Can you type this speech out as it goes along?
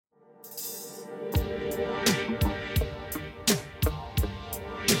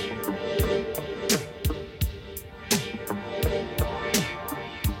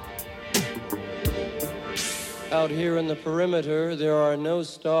Out here in the perimeter, there are no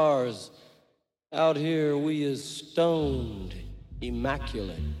stars. Out here, we is stoned,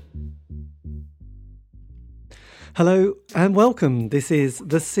 immaculate. Hello and welcome. This is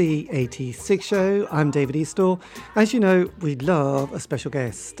the C86 show. I'm David Eastaugh. As you know, we love a special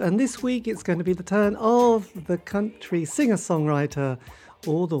guest, and this week it's going to be the turn of the country singer-songwriter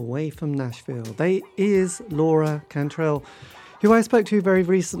all the way from Nashville. They is Laura Cantrell, who I spoke to very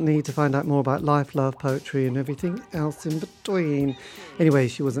recently to find out more about life, love, poetry and everything else in between. Anyway,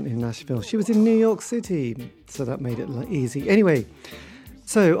 she wasn't in Nashville. She was in New York City, so that made it easy. Anyway,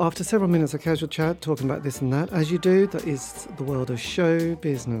 so after several minutes of casual chat, talking about this and that, as you do, that is the world of show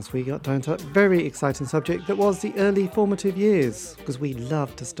business. We got down to a very exciting subject that was the early formative years, because we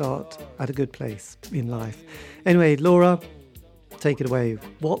love to start at a good place in life. Anyway, Laura, take it away.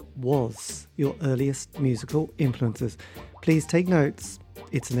 What was your earliest musical influences? Please take notes.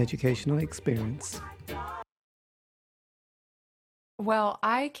 It's an educational experience. Well,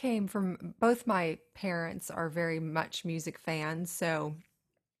 I came from both my parents are very much music fans, so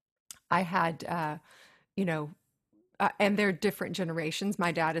I had, you know, and they're different generations.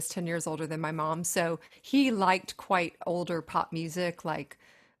 My dad is 10 years older than my mom, so he liked quite older pop music, like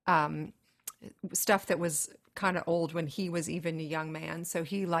um, stuff that was kind of old when he was even a young man. So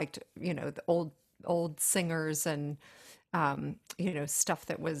he liked, the old singers and stuff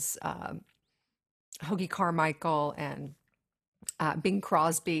that was Hoagie Carmichael and Bing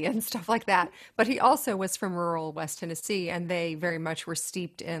Crosby and stuff like that. But he also was from rural West Tennessee, and they very much were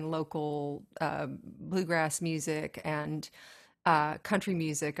steeped in local bluegrass music and country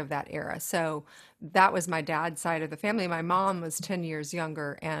music of that era. So that was my dad's side of the family. My mom was 10 years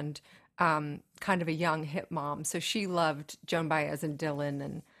younger and kind of a young hip mom. So she loved Joan Baez and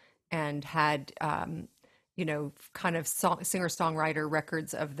Dylan and had, kind of singer-songwriter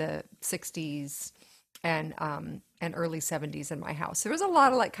records of the 60s and early 70s in my house. There was a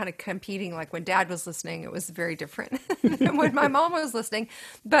lot of like kind of competing, like when dad was listening, it was very different than when my mom was listening,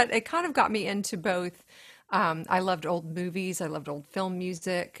 but it kind of got me into both. I loved old movies. I loved old film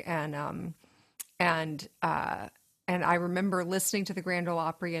music and I remember listening to the Grand Ole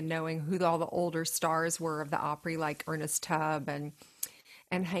Opry and knowing who all the older stars were of the Opry, like Ernest Tubb and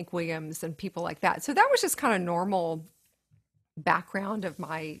Hank Williams and people like that. So that was just kind of normal background of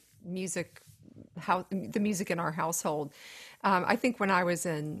my music, how the music in our household. I think when I was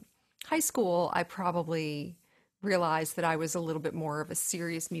in high school, I probably realized that I was a little bit more of a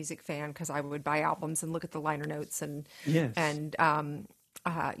serious music fan because I would buy albums and look at the liner notes Yes. and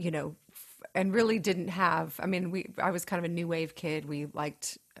and really didn't have. I mean, I was kind of a new wave kid. We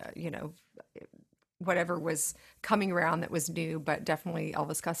liked whatever was coming around that was new, but definitely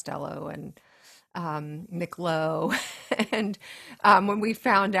Elvis Costello and Nick Lowe. And when we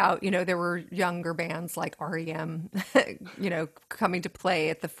found out, there were younger bands like REM, coming to play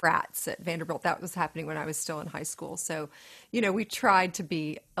at the frats at Vanderbilt. That was happening when I was still in high school. So, we tried to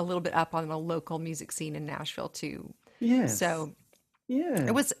be a little bit up on the local music scene in Nashville too. Yes. So it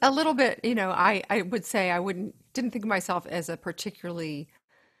Yeah. was a little bit, I would say didn't think of myself as a particularly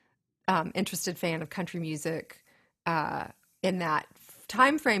interested fan of country music in that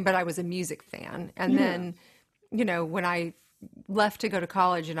time frame, but I was a music fan. And Yeah. then, when I left to go to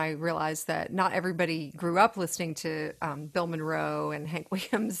college and I realized that not everybody grew up listening to Bill Monroe and Hank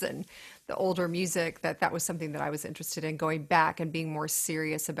Williams and the older music, that was something that I was interested in going back and being more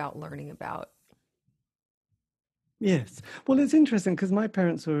serious about learning about. Yes. Well, it's interesting because my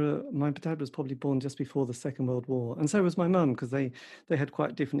dad was probably born just before the Second World War, and so was my mum because they had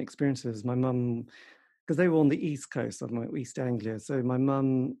quite different experiences. My mum, because they were on the east coast of East Anglia, so my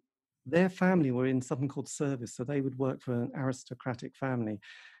mum, their family were in something called service, so they would work for an aristocratic family.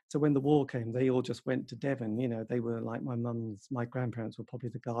 So when the war came, they all just went to Devon. They were like my grandparents were probably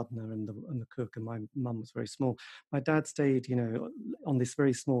the gardener and the cook, and my mum was very small. My dad stayed, on this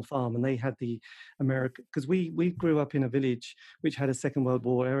very small farm, and they had the American, because we grew up in a village which had a Second World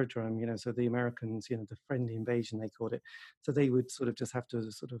War aerodrome, so the Americans, the friendly invasion they called it. So they would sort of just have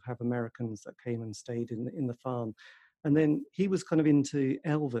to sort of have Americans that came and stayed in the farm. And then he was kind of into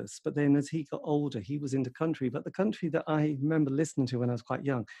Elvis, but then as he got older, he was into country. But the country that I remember listening to when I was quite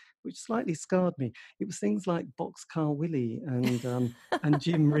young, which slightly scarred me, it was things like Boxcar Willie and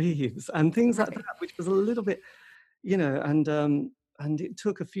Jim Reeves and things like that, Right. which was a little bit, and it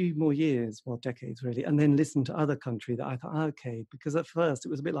took a few more years, well, decades really, and then listened to other country that I thought, okay, because at first it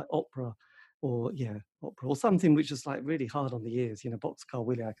was a bit like opera or something which was like really hard on the ears. Boxcar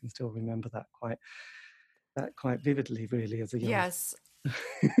Willie, I can still remember that quite vividly, really, as a young. Yes.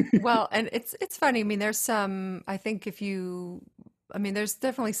 Well, and it's funny. I mean, there's some, I think if you, I mean, there's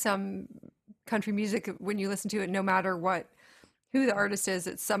definitely some country music, when you listen to it, no matter who the artist is,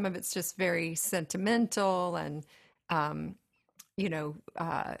 some of it's just very sentimental, and um, you know,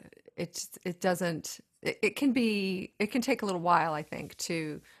 it doesn't. It can take a little while, I think,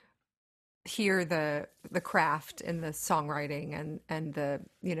 to hear the craft in the songwriting, and the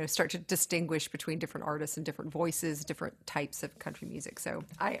start to distinguish between different artists and different voices, different types of country music. So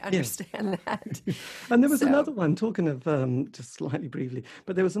I Yes. understand that. And there was another So one, talking of just slightly briefly,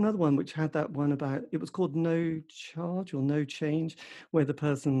 but there was another one which had that one about, it was called No Charge or No Change, where the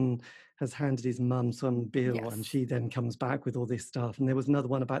person has handed his mum some bill and yes, she then comes back with all this stuff. And there was another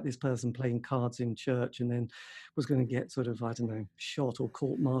one about this person playing cards in church and then was going to get sort of, I don't know, shot or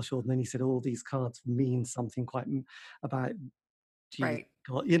court-martialed. And then he said, all these cards mean something quite about Jesus. right.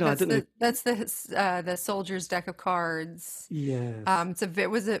 God. I That's don't know. the soldier's deck of cards. Yes.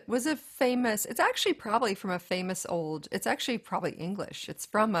 It was a famous. It's actually probably from a famous old. It's actually probably English. It's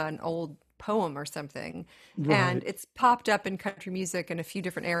from an old poem or something, and Right. it's popped up in country music in a few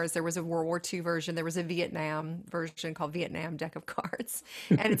different eras. There was a World War II version. There was a Vietnam version called Vietnam Deck of Cards,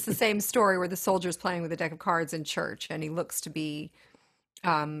 and it's the same story where the soldier's playing with a deck of cards in church, and he looks to be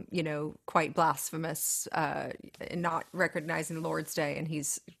quite blasphemous, and not recognizing the Lord's Day. And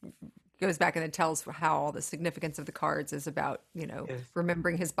he's goes back and then tells how all the significance of the cards is about, Yes.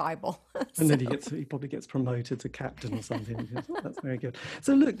 remembering his Bible. And then So, he probably gets promoted to captain or something. Oh, that's very good.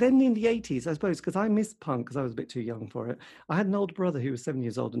 So look, then in the 80s, I suppose, because I missed punk because I was a bit too young for it. I had an older brother who was 7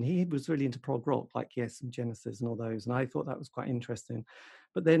 years old, and he was really into prog rock, like Yes and Genesis and all those. And I thought that was quite interesting.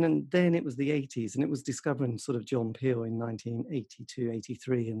 But then it was the 80s, and it was discovering sort of John Peel in 1982,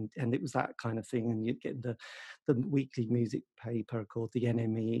 83, and it was that kind of thing. And you'd get the weekly music paper called the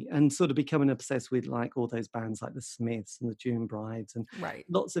NME, and sort of becoming obsessed with like all those bands like the Smiths and the June Brides and right.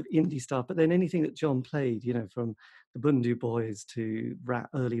 lots of indie stuff. But then anything that John played, from the Bundu Boys to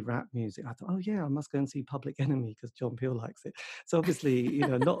early rap music, I thought, oh yeah, I must go and see Public Enemy because John Peel likes it. So obviously,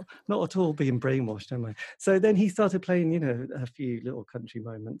 not at all being brainwashed, am I? So then he started playing, a few little country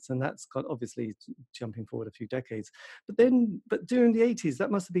moments, and that's got obviously jumping forward a few decades. But during the 80s,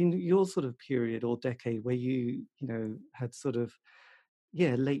 that must have been your sort of period or decade where had sort of,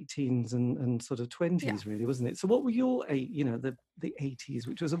 yeah, late teens and sort of Yeah. 20s, really, wasn't it? So what were your the 80s,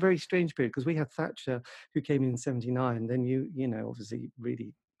 which was a very strange period because we had Thatcher, who came in 79. Then obviously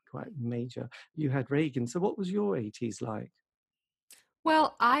really quite major. You had Reagan. So what was your 80s like?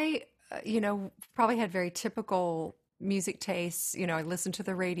 Well, I, probably had very typical music tastes. I listened to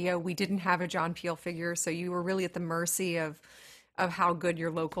the radio. We didn't have a John Peel figure, so you were really at the mercy of how good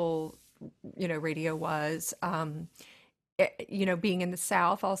your local, radio was. Being in the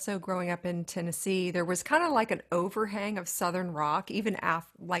South, also growing up in Tennessee, there was kind of like an overhang of Southern rock, even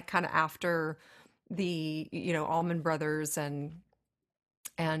like kind of after the, Allman Brothers and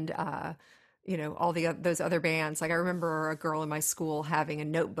all those other bands. Like I remember a girl in my school having a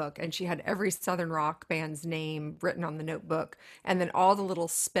notebook, and she had every Southern rock band's name written on the notebook, and then all the little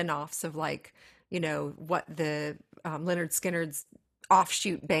spin-offs of like, what the Leonard Skinner's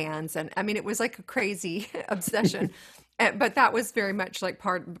offshoot bands. And I mean, it was like a crazy obsession. But that was very much like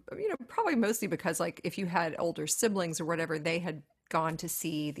part, probably mostly because like if you had older siblings or whatever, they had gone to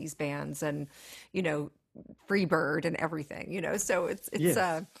see these bands, and, you know, Freebird and everything, so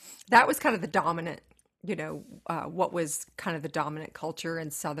Yes. that was kind of the dominant, what was kind of the dominant culture in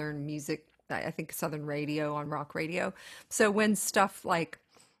Southern music. I think Southern radio on rock radio. So when stuff like,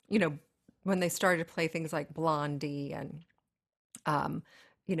 you know, when they started to play things like Blondie and um,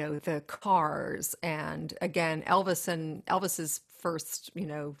 the Cars, and again Elvis's first,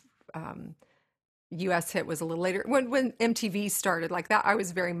 um, US hit was a little later when MTV started like that. I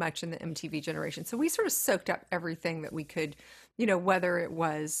was very much in the MTV generation. So we sort of soaked up everything that we could, whether it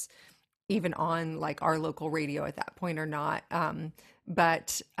was even on like our local radio at that point or not.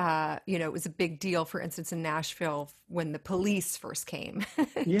 But it was a big deal, for instance, in Nashville when the Police first came to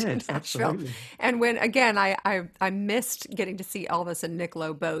Yes, Nashville. absolutely. And when, again, I missed getting to see Elvis and Nick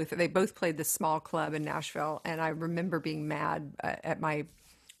Lowe both. They both played this small club in Nashville. And I remember being mad at my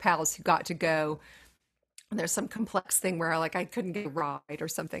pals who got to go. There's some complex thing where I couldn't get a ride or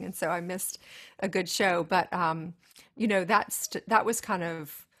something, and so I missed a good show. But that was kind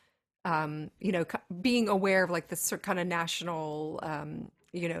of being aware of like this sort kind of national,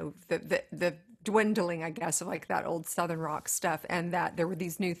 the dwindling, I guess, of like that old Southern rock stuff, and that there were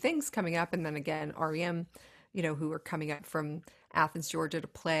these new things coming up, and then again REM, who were coming up from Athens, Georgia, to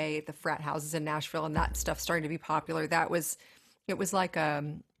play at the frat houses in Nashville, and that stuff starting to be popular. It was like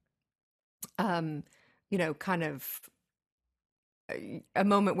um, kind of a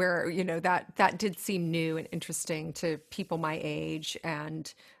moment where that did seem new and interesting to people my age,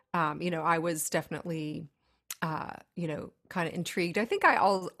 and I was definitely, kind of intrigued. I think I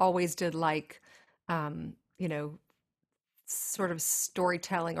always did like, you know, sort of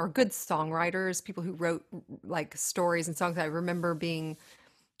storytelling or good songwriters, people who wrote like stories and songs. I remember being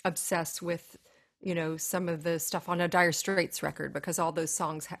obsessed with, some of the stuff on a Dire Straits record because all those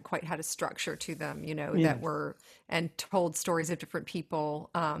songs quite had a structure to them, that Yes. were and told stories of different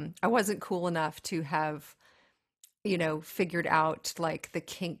people. I wasn't cool enough to have, figured out like the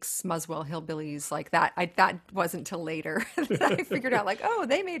Kinks, Muswell Hillbillies, like that. That wasn't till later that I figured out like, oh,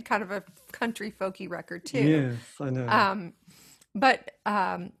 they made kind of a country folky record too. Yes, I know. Um, but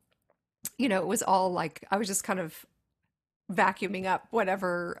it was all like I was just kind of vacuuming up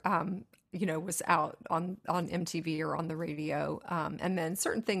whatever was out on MTV or on the radio. And then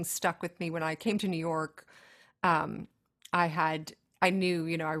certain things stuck with me when I came to New York. Um, I knew,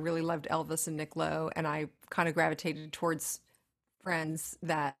 I really loved Elvis and Nick Lowe, and I kind of gravitated towards friends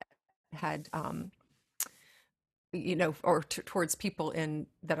that had, or towards people in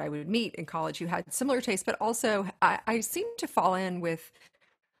that I would meet in college who had similar tastes. But also, I seemed to fall in with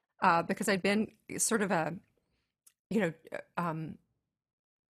because I'd been sort of a, you know, um,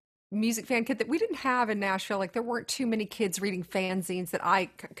 music fan kid that we didn't have in Nashville. Like there weren't too many kids reading fanzines that I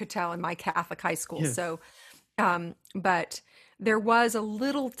could tell in my Catholic high school. Yes. So, but there was a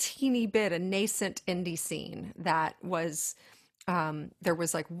little teeny bit, a nascent indie scene that was, there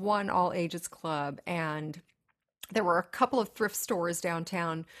was like one all ages club, and there were a couple of thrift stores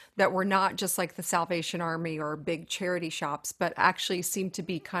downtown that were not just like the Salvation Army or big charity shops, but actually seemed to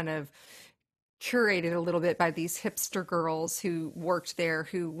be kind of curated a little bit by these hipster girls who worked there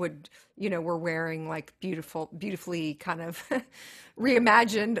who would, were wearing like beautifully kind of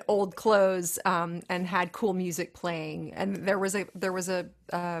reimagined old clothes, and had cool music playing. And there was a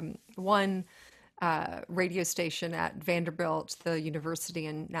one radio station at Vanderbilt, the university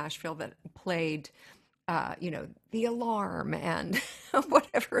in Nashville, that played The Alarm and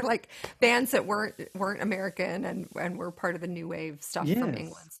whatever, like bands that weren't American and were part of the new wave stuff from Yes.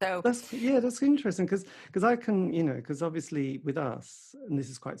 England. So That's interesting because I can, because obviously with us, and this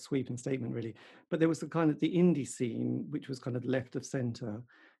is quite a sweeping statement really, but there was the kind of the indie scene, which was kind of left of center,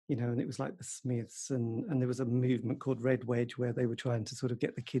 and it was like the Smiths, and there was a movement called Red Wedge where they were trying to sort of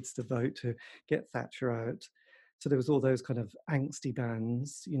get the kids to vote to get Thatcher out. So there was all those kind of angsty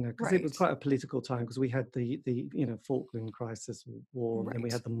bands, because it was right, quite a political time because we had the Falkland crisis war, and then we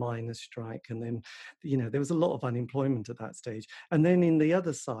right, had the miners' strike, and then there was a lot of unemployment at that stage. And then in the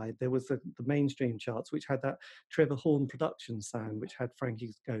other side, there was the mainstream charts, which had that Trevor Horn production sound, which had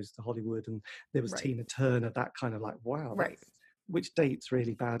Frankie Goes to Hollywood, and there was right, Tina Turner, that kind of like, wow, right, which dates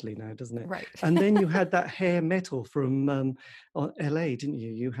really badly now, doesn't it? right, And then you had that hair metal from LA, didn't you?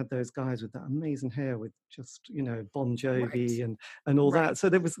 You had those guys with that amazing hair with just, Bon right, Jovi and all that. right. So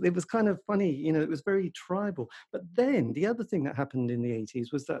it was kind of funny, it was very tribal. But then the other thing that happened in the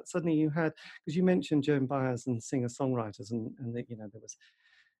 80s was that suddenly you had, because you mentioned Joan Baez and singer-songwriters, and there was,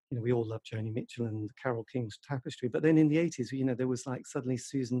 we all loved Joni Mitchell and Carole King's Tapestry. But then in the 80s, there was like suddenly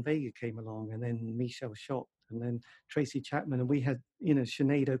Susan Vega came along, and then Michelle Schock, and then Tracy Chapman, and we had,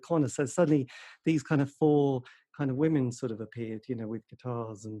 Sinead O'Connor. So suddenly these kind of four kind of women sort of appeared, with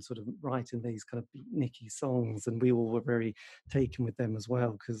guitars and sort of writing these kind of beatniky songs. And we all were very taken with them as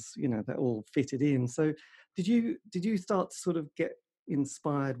well, because, they all fitted in. So did you start to sort of get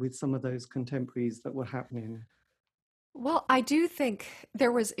inspired with some of those contemporaries that were happening? Well, I do think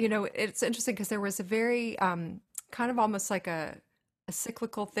there was, it's interesting because there was a very kind of almost like a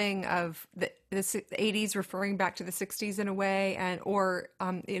cyclical thing of the 80s referring back to the 60s in a way, and or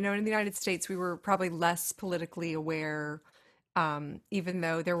in the United States we were probably less politically aware, even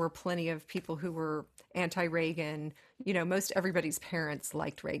though there were plenty of people who were anti-Reagan. Most everybody's parents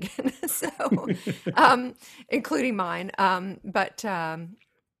liked Reagan, so including mine.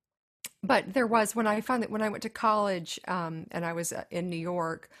 But there was when I found that when I went to college, and I was in New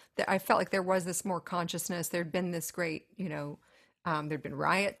York, that I felt like there was this more consciousness. There'd been this great, there'd been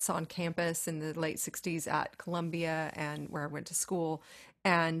riots on campus in the late 60s at Columbia and where I went to school.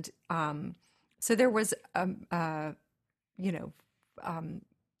 And so there was, you know, um,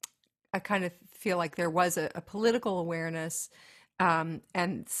 I kind of feel like there was a political awareness.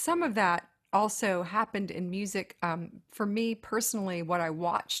 And some of that also happened in music. For me personally, what I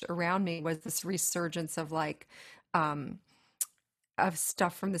watched around me was this resurgence of like, um, of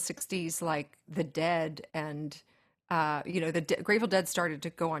stuff from the 60s, like The Dead and, Grateful Dead started to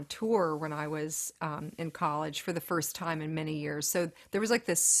go on tour when I was in college for the first time in many years. So there was like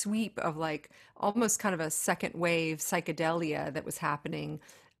this sweep of like almost kind of a second wave psychedelia that was happening.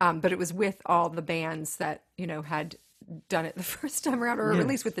 But it was with all the bands that, had done it the first time around, or at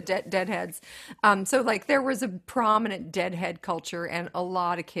least with Yes. the Deadheads. So like there was a prominent Deadhead culture and a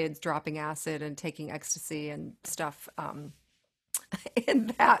lot of kids dropping acid and taking ecstasy and stuff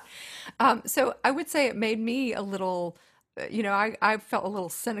in that. So I would say it made me a little, I felt a little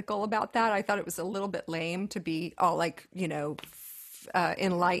cynical about that. I thought it was a little bit lame to be all like,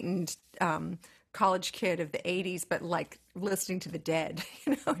 enlightened college kid of the 80s, but like listening to the Dead,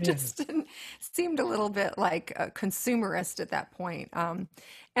 just Yes. seemed a little bit like a consumerist at that point.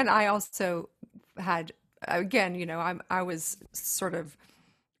 And I also had, again, I was sort of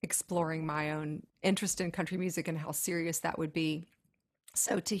exploring my own interest in country music and how serious that would be.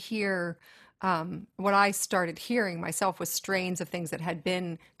 So to hear what I started hearing myself was strains of things that had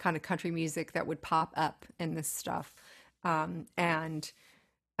been kind of country music that would pop up in this stuff. And,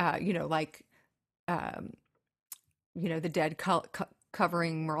 like, um, the Dead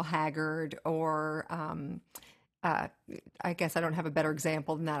covering Merle Haggard, or uh, I guess I don't have a better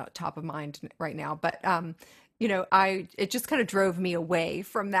example than that top of mind right now, but it just kind of drove me away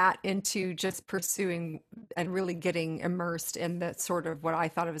from that into just pursuing and really getting immersed in the sort of what I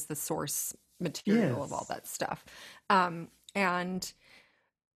thought of as the source material of all Yes. that stuff. And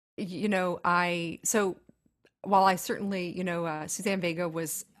I so while I certainly, Suzanne Vega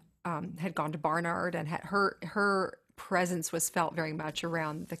was had gone to Barnard and had her presence was felt very much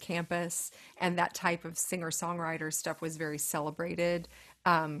around the campus, and that type of singer-songwriter stuff was very celebrated.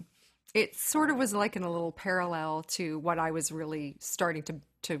 It sort of was like in a little parallel to what I was really starting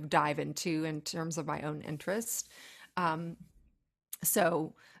to dive into in terms of my own interest. Um,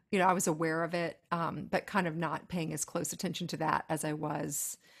 so, I was aware of it, but kind of not paying as close attention to that as I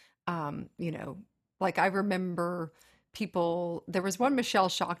was, um, you know, like I remember there was one Michelle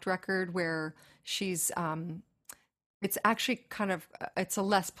Shocked record where she's, it's actually kind of, it's a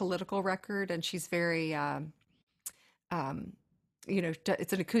less political record, and she's very, um,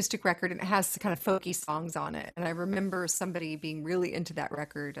 it's an acoustic record and it has kind of folky songs on it. And I remember somebody being really into that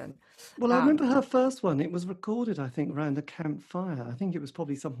record. And Well, I remember um, her first one. It was recorded, I think, around a campfire. I think it was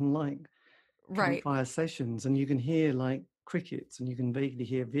probably something like right, campfire sessions, and you can hear like crickets and you can vaguely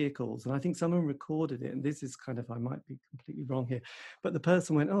hear vehicles. And I think someone recorded it. And this is kind of, I might be completely wrong here, but the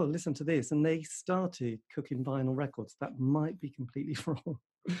person went, "Oh, listen to this." And they started cooking vinyl records. That might be completely wrong.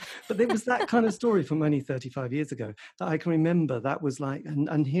 But it was that kind of story from only 35 years ago that I can remember. That was like,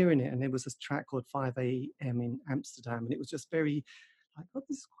 and hearing it, and there was this track called 5 a.m. in Amsterdam, and it was just very like, oh,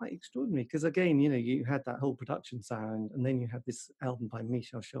 this is quite extraordinary. Because again, you had that whole production sound, and then you had this album by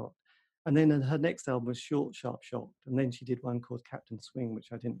Michelle Schott. And then her next album was Short, Sharp, Shocked. And then she did one called Captain Swing, which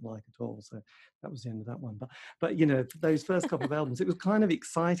I didn't like at all. So that was the end of that one. But those first couple of albums, it was kind of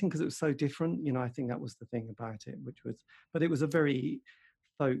exciting because it was so different. I think that was the thing about it, but it was a very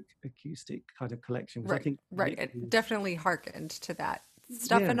folk acoustic kind of collection, because I right, think right. literally It definitely harkened to that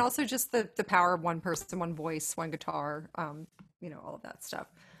stuff. And yeah. also just the power of one person, one voice, one guitar, all of that stuff.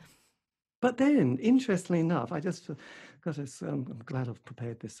 But then, interestingly enough, got this. I'm glad I've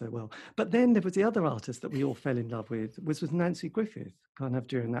prepared this so well. But then there was the other artist that we all fell in love with, was Nancy Griffith, kind of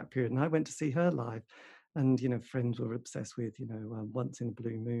during that period. And I went to see her live, and friends were obsessed with Once in a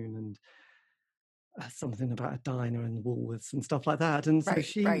Blue Moon, and something about a diner and Woolworths and stuff like that. And so Right,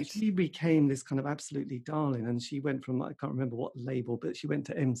 she right. she became this kind of absolutely darling. And she went from, I can't remember what label, but she went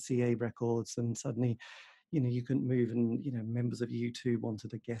to MCA Records, and suddenly you couldn't move, and members of U2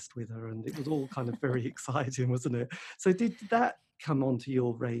 wanted a guest with her, and it was all kind of very exciting, wasn't it? So did that come onto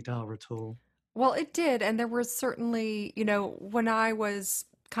your radar at all? Well, it did. And there was certainly, when I was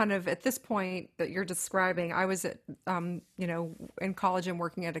kind of at this point that you're describing, I was in college and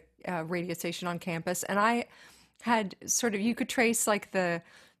working at a radio station on campus. And I had sort of, you could trace like the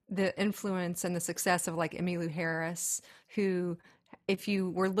influence and the success of like Emmylou Harris, who, if you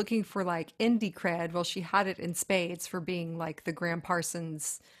were looking for like indie cred, well, she had it in spades for being like the Graham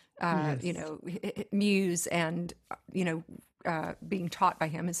Parsons, Yes. muse, and being taught by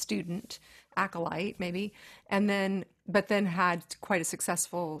him, a student, acolyte maybe, and but then had quite a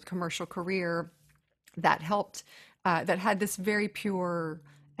successful commercial career that helped, that had this very pure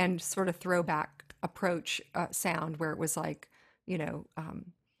and sort of throwback approach, sound, where it was like, you know, um,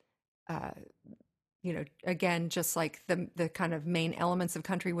 uh, again, just like the kind of main elements of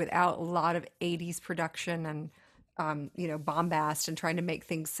country without a lot of 80s production and, bombast and trying to make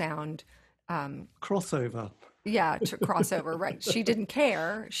things sound, um, Crossover. yeah, to crossover, right. She didn't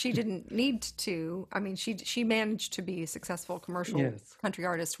care. She didn't need to. I mean, she managed to be a successful commercial Yes. country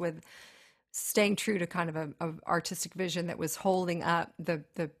artist with staying true to kind of a artistic vision that was holding up the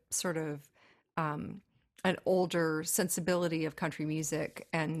sort of, um, an older sensibility of country music,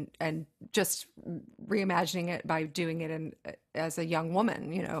 and just reimagining it by doing it in as a young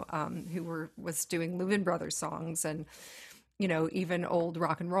woman, who was doing Louvin Brothers songs, and even old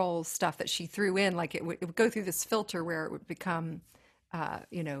rock and roll stuff that she threw in. Like it would go through this filter where it would become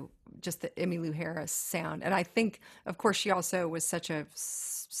just the Emmylou Harris sound. And I think, of course, she also was such a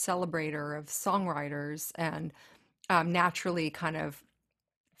celebrator of songwriters, and naturally kind of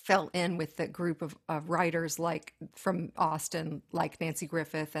fell in with the group of writers like from Austin, like Nancy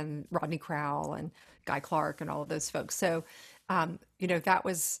Griffith and Rodney Crowell and Guy Clark and all of those folks. So, that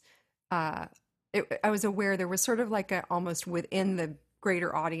was, I was aware there was sort of like almost within the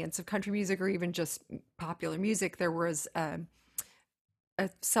greater audience of country music or even just popular music, there was a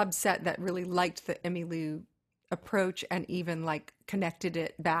subset that really liked the Emmylou approach and even like connected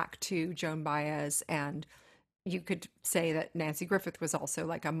it back to Joan Baez. And you could say that Nancy Griffith was also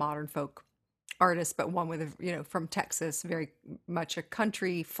like a modern folk artist, but one with from Texas, very much a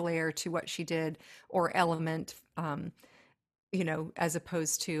country flair to what she did, or element, as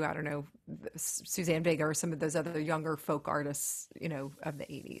opposed to, I don't know, Suzanne Vega or some of those other younger folk artists, of the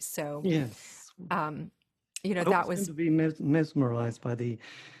 80s. So, yes, I that was was to be mesmerized by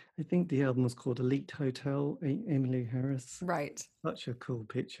I think the album was called Elite Hotel, Emmylou Harris. right. Such a cool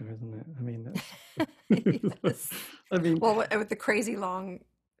picture, isn't it? I mean, Yes. I mean, Well, with the crazy long,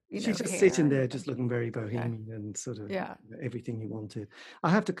 she's just hair sitting and there, everything. just looking very Yeah. bohemian and sort of Yeah. everything you wanted. I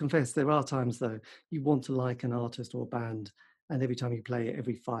have to confess, there are times though you want to like an artist or band, and every time you play it,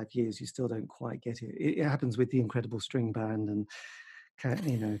 every 5 years, you still don't quite get it. It happens with the Incredible String Band and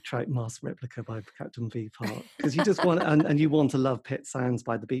Trout Mask Replica by Captain Beefheart, because you just want and you want to love Pet Sounds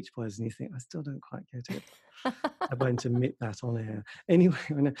by the Beach Boys, and you think, I still don't quite get it. I won't admit that on air. Anyway,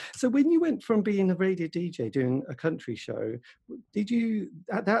 so when you went from being a radio DJ doing a country show, did you,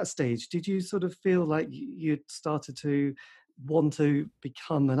 at that stage, did you sort of feel like you'd started to want to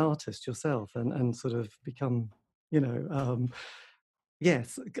become an artist yourself and sort of become,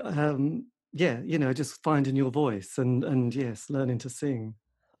 yes, just finding your voice and yes, learning to sing?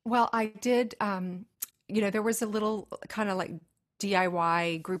 Well, I did, there was a little kind of like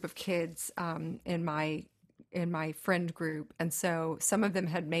DIY group of kids in my friend group, and so some of them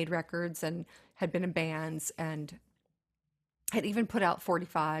had made records and had been in bands and had even put out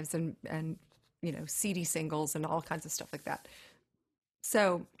 45s and CD singles and all kinds of stuff like that.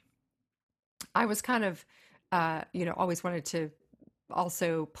 So I was kind of always wanted to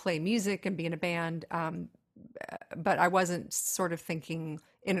also play music and be in a band, but I wasn't sort of thinking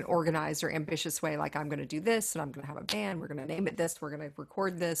in an organized or ambitious way, like I'm going to do this and I'm going to have a band, we're going to name it this, we're going to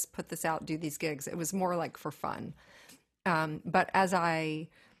record this, put this out, do these gigs. It was more like for fun. But as I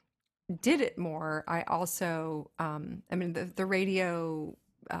did it more, I also, the radio,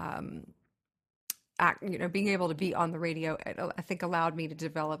 being able to be on the radio, I think allowed me to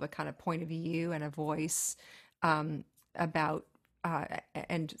develop a kind of point of view and a voice about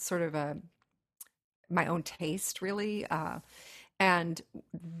and sort of my own taste, really. And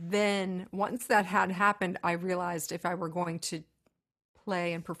then once that had happened, I realized if I were going to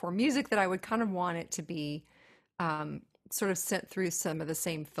play and perform music, that I would kind of want it to be sort of sent through some of the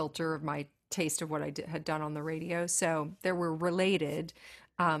same filter of my taste of what I had done on the radio. So they were related.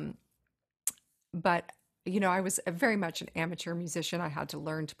 But I was very much an amateur musician. I had to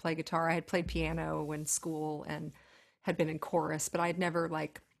learn to play guitar. I had played piano in school and had been in chorus, but I'd never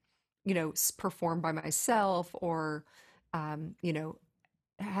performed by myself or,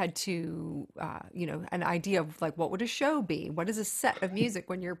 had to, an idea of like, what would a show be? What is a set of music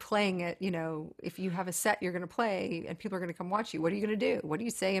when you're playing it? If you have a set you're going to play and people are going to come watch you, what are you going to do? What do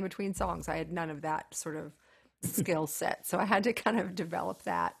you say in between songs? I had none of that sort of skill set. So I had to kind of develop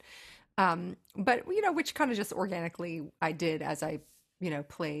that. But, which kind of just organically I did as I,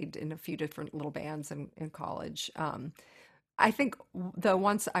 played in a few different little bands in college. I think though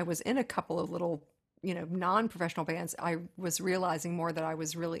once I was in a couple of little, non-professional bands, I was realizing more that I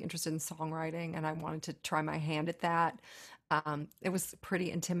was really interested in songwriting and I wanted to try my hand at that. It was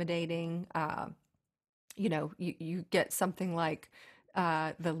pretty intimidating. You get something like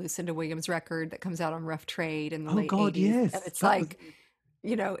the Lucinda Williams record that comes out on Rough Trade in the Oh late God, 80s. yes. And it's like,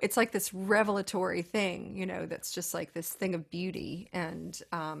 it's like this revelatory thing, that's just like this thing of beauty. And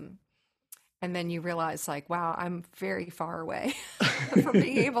then you realize like, wow, I'm very far away from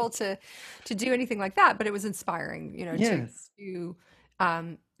being able to do anything like that. But it was inspiring, Yes. to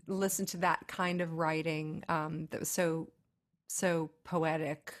listen to that kind of writing that was so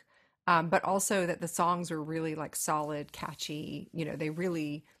poetic, but also that the songs were really like solid, catchy.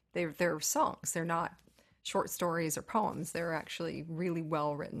 They're songs. They're not short stories or poems. They're actually really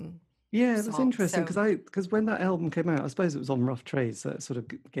well written Yeah, it was songs. interesting So, because when that album came out, I suppose it was on Rough Trade, so it sort of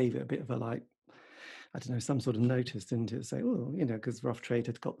gave it a bit of a like, I don't know, some sort of notice, didn't it? Say, oh, you know, because Rough Trade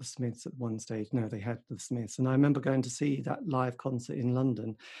had got the Smiths at one stage. No, they had the Smiths, and I remember going to see that live concert in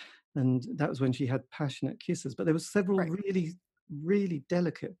London, and that was when she had Passionate Kisses. But there was several right. really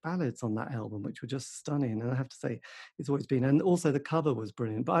delicate ballads on that album, which were just stunning. And I have to say, it's always been. And also the cover was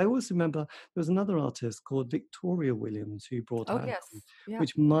brilliant. But I also remember there was another artist called Victoria Williams who brought Oh, out an yes. album, Yeah.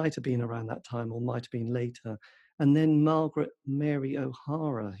 which might have been around that time or might have been later. And then Margaret Mary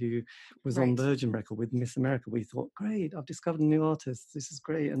O'Hara, who was on Right. Virgin Record with Miss America. We thought, great, I've discovered a new artist. This is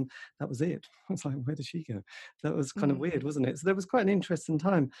great. And that was it. I was like, where did she go? That was kind of Mhm. weird, wasn't it? So there was quite an interesting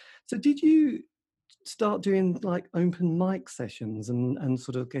time. So did you start doing like open mic sessions and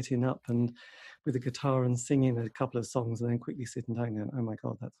sort of getting up and with a guitar and singing a couple of songs and then quickly sitting down and oh my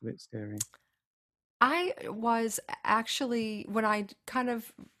God, that's a bit scary. I was actually, when I kind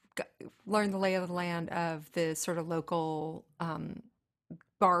of learned the lay of the land of the sort of local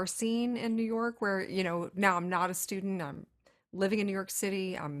bar scene in New York, where, now I'm not a student, I'm living in New York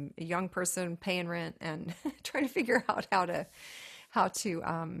City, I'm a young person paying rent and trying to figure out how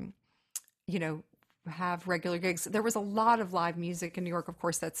to you know, have regular gigs. There was a lot of live music in New York. Of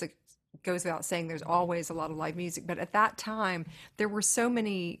course, goes without saying, there's always a lot of live music. But at that time, there were so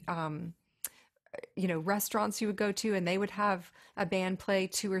many, restaurants you would go to, and they would have a band play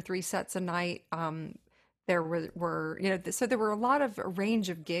 2 or 3 sets a night. There were, so there were a range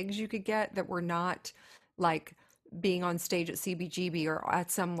of gigs you could get that were not like being on stage at CBGB or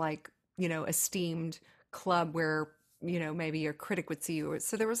at some like, esteemed club where, maybe a critic would see you.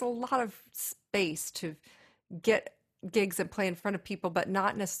 So there was a lot of space to get gigs and play in front of people, but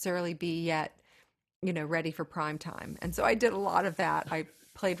not necessarily be yet, ready for prime time. And so I did a lot of that. I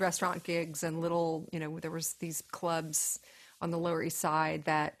played restaurant gigs and little, there was these clubs on the Lower East Side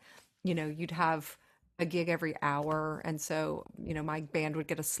that, you'd have a gig every hour. And so, my band would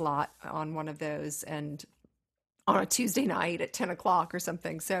get a slot on one of those and on a Tuesday night at 10 o'clock or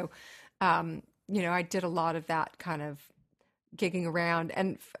something. So, I did a lot of that kind of gigging around.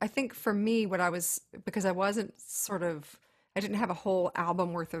 And I think for me, because I didn't have a whole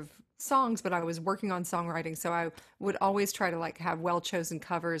album worth of songs, but I was working on songwriting. So I would always try to like have well chosen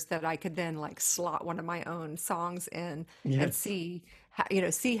covers that I could then like slot one of my own songs in and Yes. see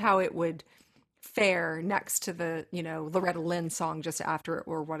how it would fare next to the, Loretta Lynn song just after it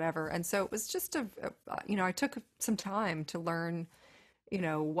or whatever. And so it was just I took some time to learn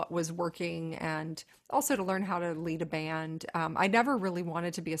what was working and also to learn how to lead a band. I never really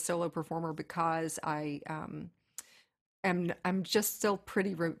wanted to be a solo performer because I'm just still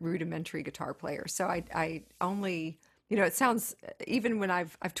pretty rudimentary guitar player. So I only, it sounds, even when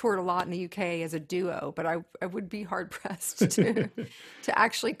I've toured a lot in the UK as a duo, but I would be hard pressed to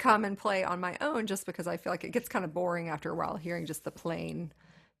actually come and play on my own, just because I feel like it gets kind of boring after a while hearing just the plain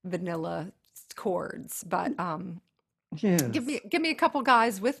vanilla chords. But Yes. give me a couple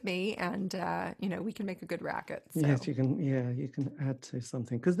guys with me, and we can make a good racket. Yes, So you can. Yeah, you can add to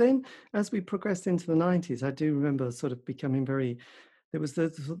something. Because then, as we progressed into the 90s, I do remember sort of becoming very. There was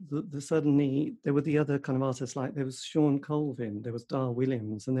the suddenly there were the other kind of artists like there was Sean Colvin, there was Dar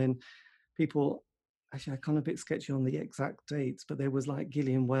Williams, and then people. Actually, I kind of a bit sketchy on the exact dates, but there was like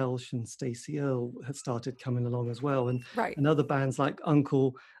Gillian Welsh and Stacey Earle had started coming along as well, right, and other bands like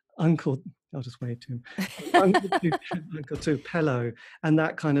Uncle. I'll just wave to him, Uncle Tupelo, and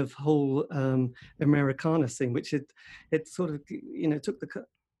that kind of whole Americana thing, which it sort of took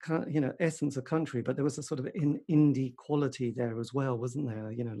the essence of country, but there was a sort of indie quality there as well, wasn't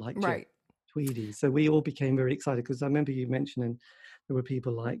there? Like Jeff right. Tweedy. So we all became very excited because I remember you mentioning there were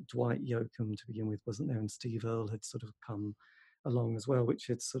people like Dwight Yoakam to begin with, wasn't there? And Steve Earle had sort of come along as well, which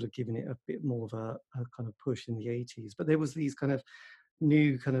had sort of given it a bit more of a kind of push in the 80s. But there was these kind of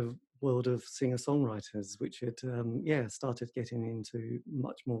new kind of world of singer-songwriters, which had started getting into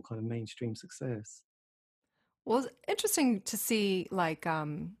much more kind of mainstream success. Well, it's interesting to see, like,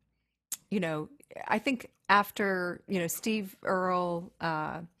 you know, I think after, Steve Earle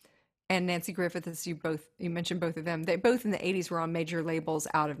and Nancy Griffith, as you mentioned both of them, they both in the 80s were on major labels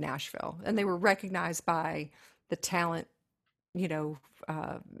out of Nashville, and they were recognized by the talent, you know,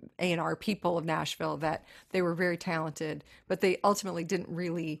 A&R people of Nashville, that they were very talented, but they ultimately didn't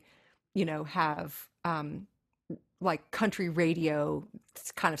really, have like country radio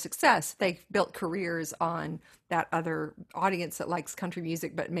kind of success. They built careers on that other audience that likes country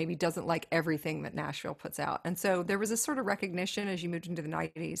music, but maybe doesn't like everything that Nashville puts out. And so there was a sort of recognition as you moved into the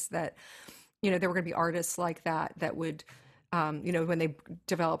 90s that, there were going to be artists like that would, when they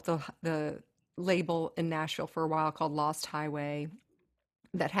developed the label in Nashville for a while called Lost Highway,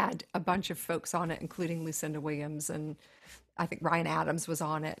 that had a bunch of folks on it, including Lucinda Williams, and I think Ryan Adams was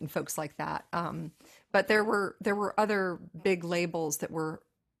on it and folks like that. But there were other big labels that were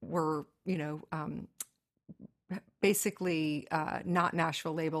basically not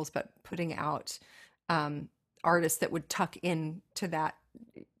Nashville labels, but putting out artists that would tuck into that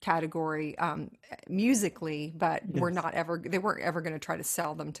category musically, but Yes. they weren't ever going to try to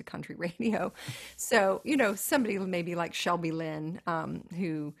sell them to country radio. So, somebody maybe like Shelby Lynn,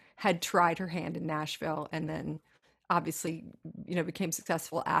 who had tried her hand in Nashville and then obviously, became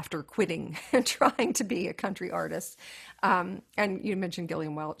successful after quitting and trying to be a country artist. And you mentioned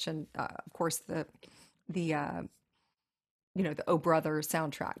Gillian Welch and, of course, the the Oh Brother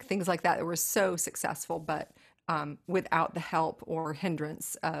soundtrack, things like that were so successful, but without the help or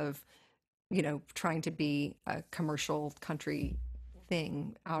hindrance of, trying to be a commercial country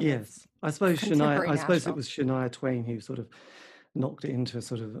thing out of Yes, I suppose contemporary I suppose it Nashville. was Shania Twain who sort of knocked it into a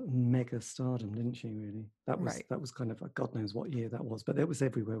sort of mega stardom, didn't she? Really, Right, that was kind of God knows what year that was, but it was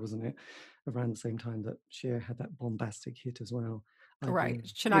everywhere, wasn't it? Around the same time that Cher had that bombastic hit as well. I right.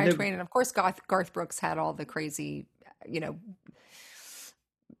 do. Well, Shania Twain, and of course Garth Brooks had all the crazy, you know,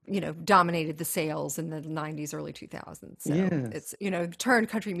 dominated the sales in the 90s, early 2000s. So yes, it's, turned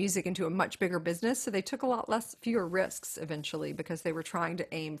country music into a much bigger business. So they took a lot fewer risks eventually because they were trying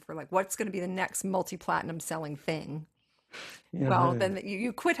to aim for like, what's going to be the next multi-platinum selling thing? yeah, I Well, heard. then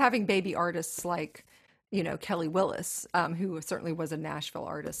you quit having baby artists like, Kelly Willis, who certainly was a Nashville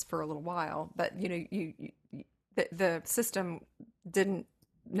artist for a little while, but the system didn't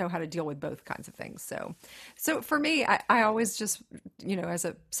know how to deal with both kinds of things. So for me, I always just, as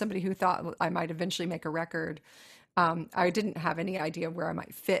somebody who thought I might eventually make a record, I didn't have any idea where I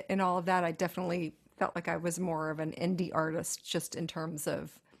might fit in all of that. I definitely felt like I was more of an indie artist, just in terms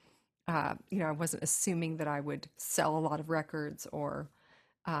of, I wasn't assuming that I would sell a lot of records or,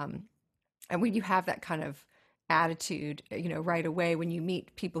 and when you have that kind of attitude, right away when you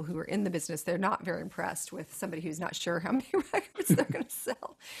meet people who are in the business, they're not very impressed with somebody who's not sure how many records they're going to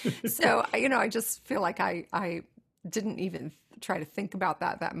sell. So, I just feel like I didn't even try to think about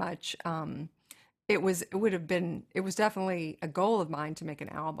that much. It was definitely a goal of mine to make an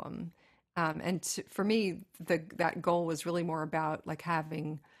album. For me, that goal was really more about like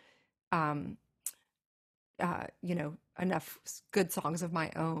having, um, enough good songs of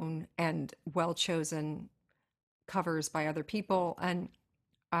my own and well chosen covers by other people. And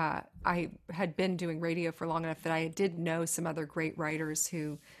I had been doing radio for long enough that I did know some other great writers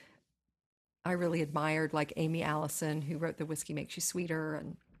who I really admired, like Amy Allison, who wrote The Whiskey Makes You Sweeter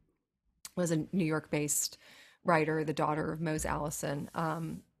and was a New York based writer, the daughter of Mose Allison,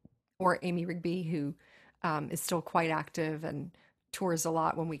 or Amy Rigby, who is still quite active and tours a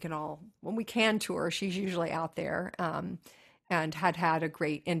lot when we can tour. She's usually out there. And had a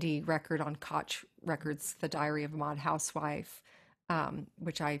great indie record on Koch Records, The Diary of a Mod Housewife,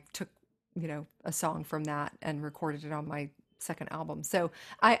 which I took, a song from that and recorded it on my second album. So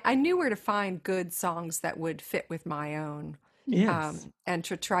I knew where to find good songs that would fit with my own, Yes, and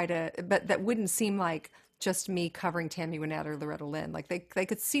to try to, but that wouldn't seem like just me covering Tammy Wynette or Loretta Lynn. Like they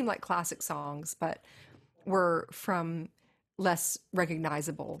could seem like classic songs, but were from less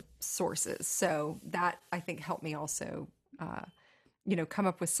recognizable sources. So that I think helped me also, come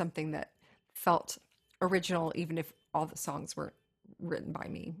up with something that felt original, even if all the songs weren't written by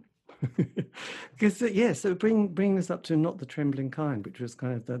me. because yeah. So bring us up to Not the Trembling Kind, which was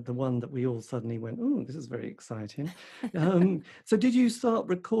kind of the one that we all suddenly went, oh, this is very exciting. So did you start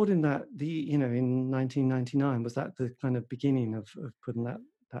recording that in 1999? Was that the kind of beginning of putting that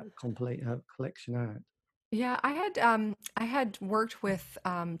collection out? Yeah, I had worked with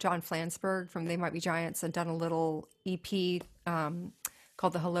John Flansburgh from They Might Be Giants and done a little EP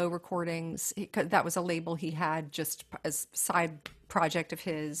called the Hello Recordings. 'Cause that was a label he had just as side project of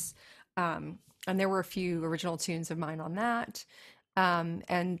his, and there were a few original tunes of mine on that.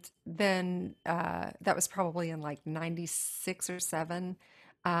 And then that was probably in like '96 or '97,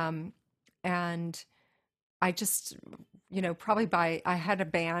 and I just, probably I had a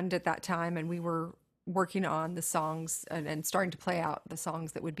band at that time and we were working on the songs and starting to play out the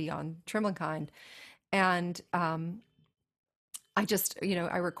songs that would be on Trembling Kind. And I just,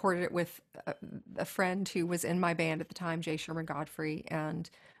 I recorded it with a friend who was in my band at the time, Jay Sherman Godfrey. And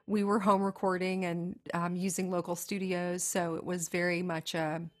we were home recording and using local studios. So it was very much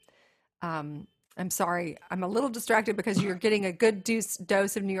I'm sorry, I'm a little distracted because you're getting a good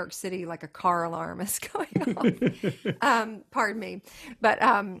dose of New York City, like a car alarm is going off. Pardon me. But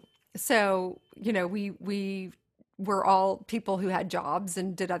so, we were all people who had jobs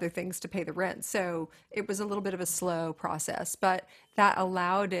and did other things to pay the rent. So it was a little bit of a slow process, but that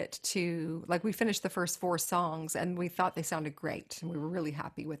allowed it to, like, we finished the first four songs and we thought they sounded great and we were really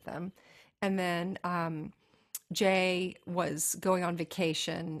happy with them. And then Jay was going on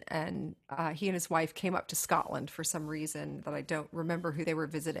vacation, and he and his wife came up to Scotland for some reason that I don't remember who they were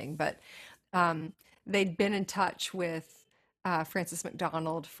visiting, but they'd been in touch with Francis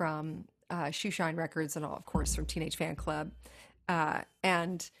McDonald from Shoeshine Records and, all, of course, from Teenage Fan Club.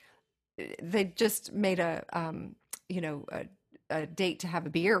 And they just made a date to have a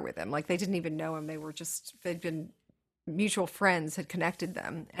beer with him. Like, they didn't even know him. They'd been mutual friends had connected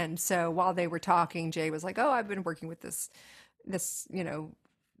them. And so while they were talking, Jay was like, "Oh, I've been working with this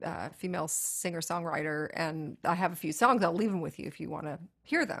female singer-songwriter, and I have a few songs. I'll leave them with you if you want to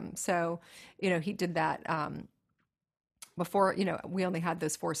hear them." So, he did that before, we only had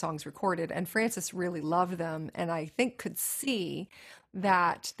those four songs recorded, and Francis really loved them, and I think could see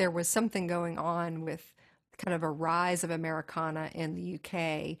that there was something going on with kind of a rise of Americana in the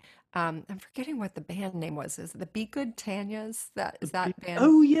UK. I'm forgetting what the band name was. Is it the Be Good Tanyas? Is that band?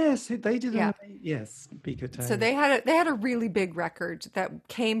 Oh yes, they did. Yeah. Yes, Be Good So Tanyas. they had a really big record that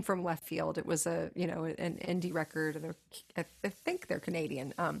came from left field. It was an indie record, and I think they're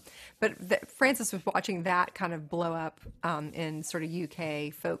Canadian. But Francis was watching that kind of blow up in sort of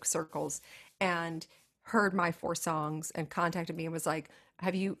UK folk circles, and heard my four songs and contacted me and was like,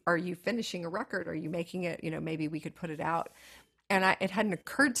 are you finishing a record? Are you making it? Maybe we could put it out. And it hadn't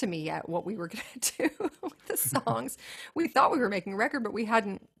occurred to me yet what we were going to do with the songs. We thought we were making a record, but we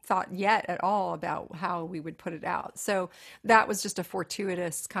hadn't thought yet at all about how we would put it out. So that was just a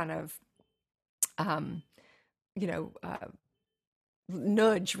fortuitous kind of,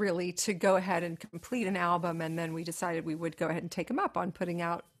 nudge, really, to go ahead and complete an album. And then we decided we would go ahead and take him up on putting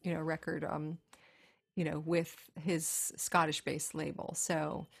out, a record, with his Scottish-based label.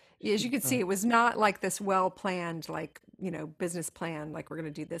 So as you can see, it was not like this well-planned, like, business plan, like we're going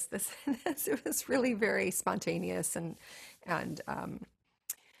to do this, this, and this. It was really very spontaneous and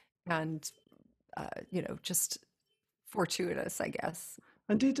just fortuitous, I guess.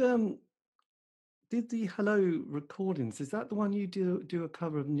 And did the Hello recordings, is that the one you do a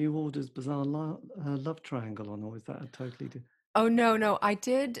cover of New Order's Bizarre Love Triangle on, or is that a totally different? Oh, no, I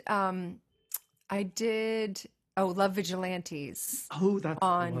did. Love Vigilantes. Oh, that's the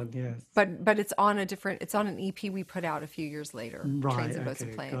one, yes. But it's on an EP we put out a few years later. Right, Trains and Boats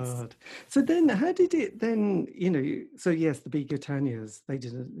and okay, Planes. God. So then how did it then, so yes, the Be Good Tanyas, they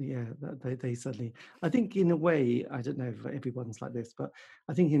did it, yeah, they suddenly, I think in a way, I don't know if everyone's like this, but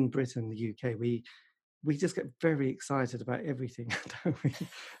I think in Britain, the UK, we just get very excited about everything, don't we?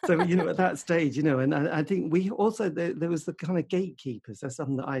 So, at that stage, and I think we also, there was the kind of gatekeepers. That's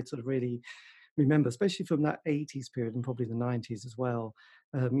something that I sort of really remember, especially from that 80s period and probably the 90s as well.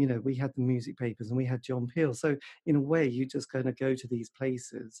 We had the music papers and we had John Peel. So in a way, you're just going to go to these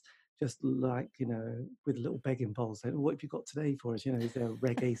places just like, with little begging bowls. Saying, what have you got today for us? Is there a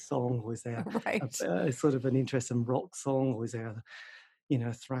reggae song, or is there Right. a sort of an interesting rock song, or is there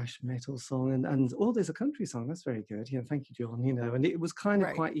a thrash metal song, and there's a country song that's very good. Thank you, John. And it was kind of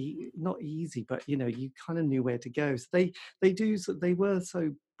Right. quite not easy, but you kind of knew where to go. So they were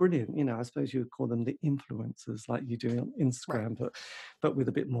so brilliant. I suppose you would call them the influencers, like you do on Instagram, Right. but with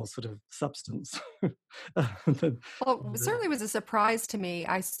a bit more sort of substance. Well, it certainly was a surprise to me.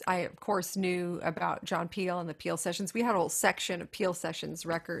 I of course knew about John Peel and the Peel Sessions. We had a whole section of Peel Sessions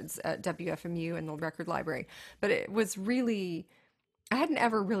records at WFMU in the record library, but it was really, I hadn't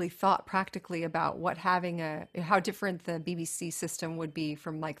ever really thought practically about how different the BBC system would be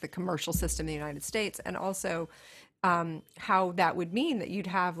from like the commercial system in the United States, and also how that would mean that you'd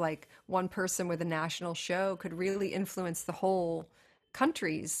have like one person with a national show could really influence the whole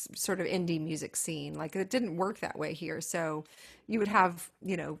country's sort of indie music scene. Like, it didn't work that way here. So you would have,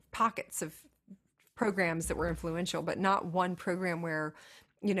 pockets of programs that were influential, but not one program where,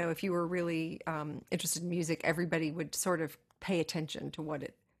 if you were really interested in music, everybody would sort of pay attention to what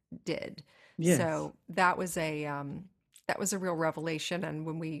it did. Yes. So that was a real revelation. And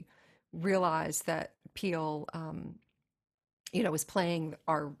when we realized that Peel, was playing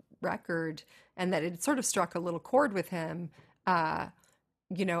our record and that it sort of struck a little chord with him, I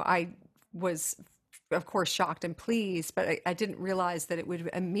was, of course, shocked and pleased, but I didn't realize that it would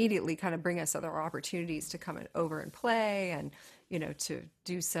immediately kind of bring us other opportunities to come over and play and, to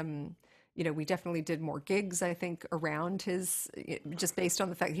do some, we definitely did more gigs, I think, around just based on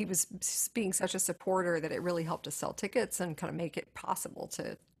the fact he was being such a supporter that it really helped us sell tickets and kind of make it possible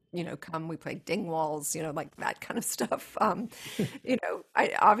to, come. We played Dingwalls, like that kind of stuff.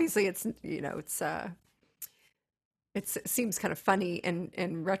 Obviously it's, it seems kind of funny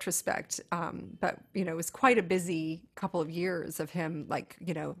in retrospect, but it was quite a busy couple of years of him. Like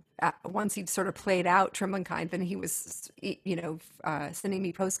once he'd sort of played out Trembling Kind, then he was sending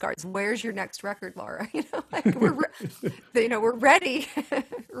me postcards. Where's your next record, Laura? Like we're ready,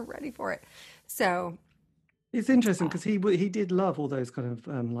 we're ready for it. So It's interesting because he did love all those kind of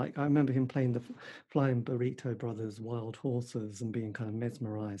like I remember him playing the Flying Burrito Brothers' Wild Horses and being kind of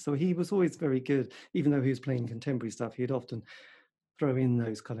mesmerized. So he was always very good, even though he was playing contemporary stuff. He'd often throw in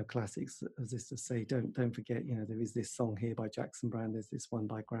those kind of classics, as is to say, don't forget, there is this song here by Jackson Browne, there's this one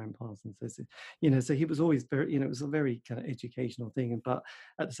by Graham Parsons, so he was always very, it was a very kind of educational thing, but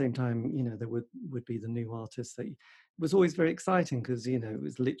at the same time, there would be the new artists that was always very exciting because it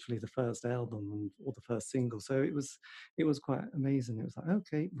was literally the first album or the first single, so it was quite amazing. It was like,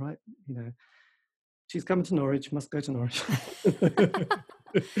 okay, right, she's coming to Norwich, must go to Norwich.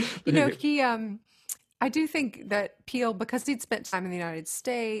 He I do think that Peel, because he'd spent time in the United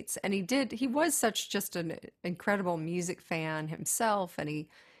States, and he was such just an incredible music fan himself, and he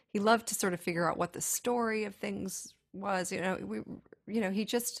loved to sort of figure out what the story of things was. He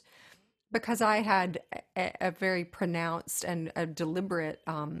just, because I had a very pronounced and a deliberate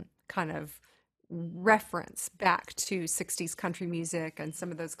kind of reference back to 60s country music and some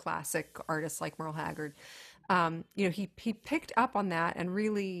of those classic artists like Merle Haggard. He picked up on that and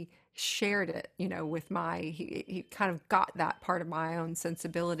really shared it, with he kind of got that part of my own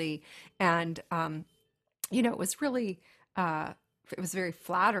sensibility. And, it was really, it was very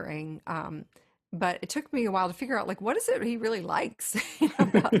flattering. But it took me a while to figure out, like, what is it he really likes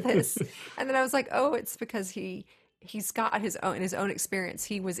about this? And then I was like, oh, it's because he's got his own experience.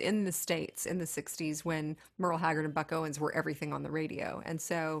 He was in the States in the 60s when Merle Haggard and Buck Owens were everything on the radio. And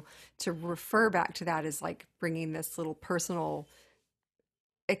so to refer back to that is like bringing this little personal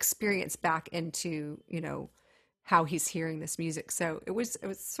experience back into, how he's hearing this music. So it was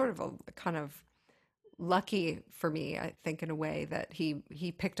sort of a kind of lucky for me, I think, in a way that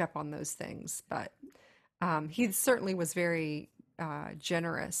he picked up on those things. But he certainly was very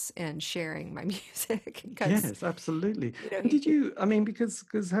generous in sharing my music. Yes, absolutely. And did you, I mean, because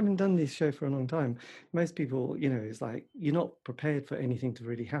having done this show for a long time, most people, it's like you're not prepared for anything to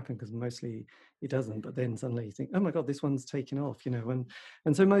really happen because mostly it doesn't. But then suddenly you think, oh my God, this one's taken off,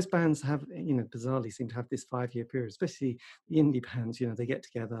 and so most bands have, bizarrely seem to have this 5-year period, especially the indie bands, they get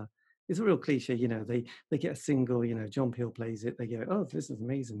together. It's a real cliche, they get a single, John Peel plays it, they go, oh, this is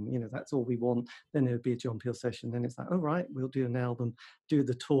amazing, that's all we want. Then it would be a John Peel session. Then it's like, oh, right, we'll do an album, do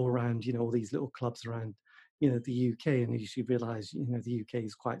the tour around, all these little clubs around, the UK. And you should realize, the UK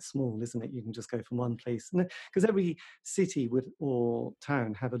is quite small, isn't it? You can just go from one place. Because every city or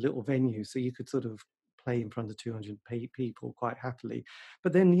town have a little venue, so you could sort of play in front of 200 people quite happily.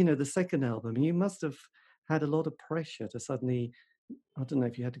 But then, the second album, you must have had a lot of pressure to suddenly, I don't know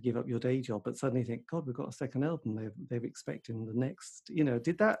if you had to give up your day job, but suddenly think, God, we've got a second album. They're expecting the next.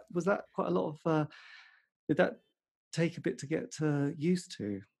 Was that quite a lot of? Did that take a bit to get used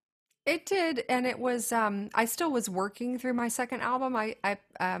to? It did, and it was. I still was working through my second album.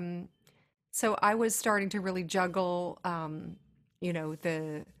 So I was starting to really juggle.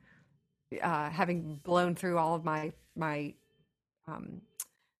 The having blown through all of my my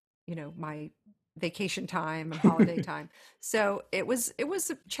vacation time and holiday time. So it was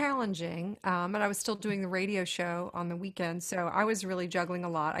challenging. And I was still doing the radio show on the weekend. So I was really juggling a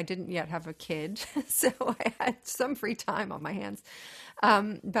lot. I didn't yet have a kid, so I had some free time on my hands.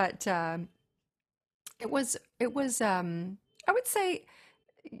 But it was I would say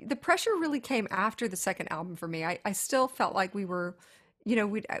the pressure really came after the second album for me. I still felt like we were,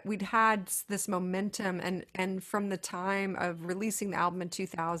 we'd had this momentum, and from the time of releasing the album in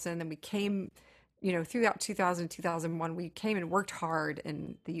 2000, and we came, throughout 2000, 2001, we came and worked hard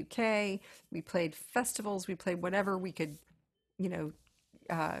in the UK. We played festivals, we played whatever we could,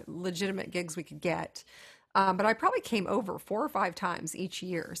 legitimate gigs we could get. But I probably came over 4 or 5 times each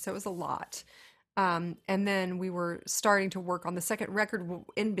year, so it was a lot. And then we were starting to work on the second record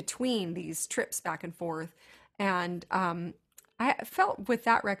in between these trips back and forth. And I felt with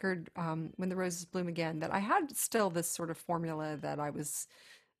that record, When the Roses Bloom Again, that I had still this sort of formula that I was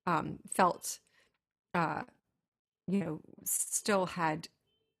felt, still had,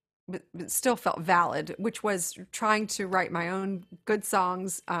 but still felt valid, which was trying to write my own good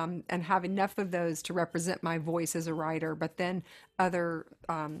songs and have enough of those to represent my voice as a writer, but then other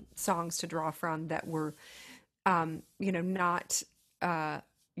songs to draw from that were, not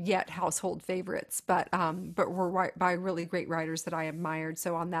yet household favorites, but were by really great writers that I admired.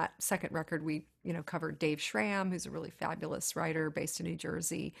 So on that second record, we covered Dave Schramm, who's a really fabulous writer based in New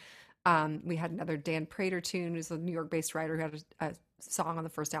Jersey. We had another Dan Prater tune, who's a New York-based writer who had a song on the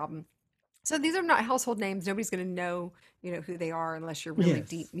first album. So these are not household names. Nobody's going to know, who they are unless you're a really Yes.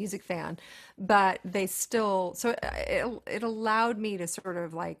 deep music fan. But they still, so it allowed me to sort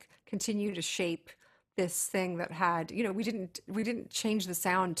of like continue to shape this thing that had, we didn't change the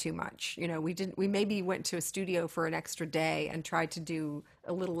sound too much. We maybe went to a studio for an extra day and tried to do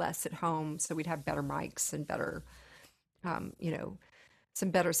a little less at home, so we'd have better mics and better, you know, some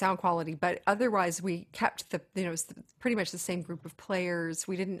better sound quality, but otherwise we kept pretty much the same group of players.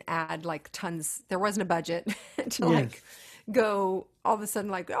 We didn't add like tons. There wasn't a budget to Yes. like go all of a sudden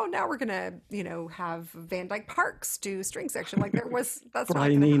like, oh, now we're gonna, have Van Dyke Parks do string section. Like that's not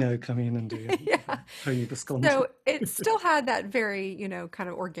Brian gonna happen. Eno come in and do Yeah. Tony Visconti. So it still had that very, kind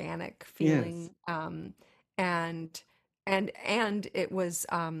of organic Yes. feeling. And and it was,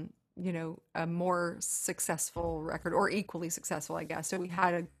 a more successful record, or equally successful, I guess. So we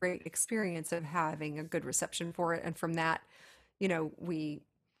had a great experience of having a good reception for it. And from that, we,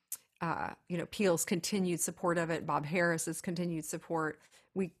 Peel's continued support of it, Bob Harris's continued support.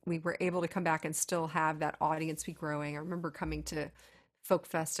 We were able to come back and still have that audience be growing. I remember coming to Folk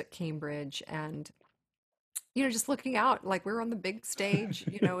Fest at Cambridge and, just looking out like we're on the big stage,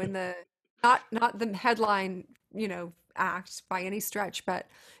 in the not the headline, act by any stretch, but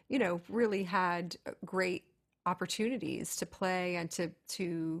really had great opportunities to play and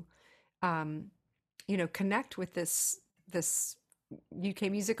to um, connect with this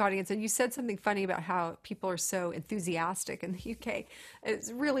UK music audience. And you said something funny about how people are so enthusiastic in the UK. It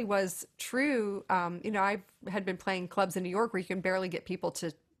really was true. I had been playing clubs in New York where you can barely get people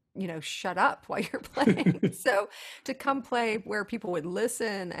to, shut up while you're playing. So to come play where people would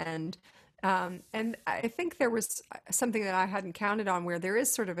listen and I think there was something that I hadn't counted on, where there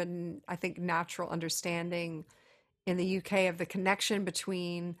is sort of I think, natural understanding in the UK of the connection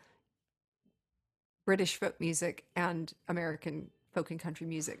between British folk music and American folk and country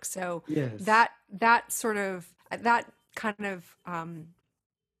music. So Yes. that sort of that kind of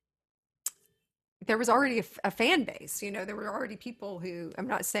there was already a fan base. There were already people who, I'm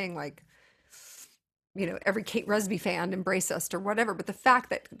not saying like, every Kate Rusby fan embrace us or whatever, but the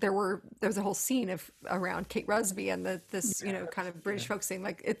fact that there was a whole scene around Kate Rusby and this kind of British folk scene,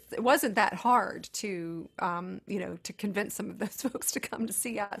 like it wasn't that hard to to convince some of those folks to come to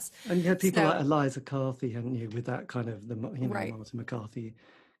see us. And you had people like So Eliza Carthy, hadn't you, with that kind of right. Martin McCarthy,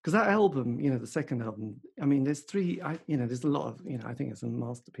 because that album, the second album. I mean, there's three. There's a lot of I think it's a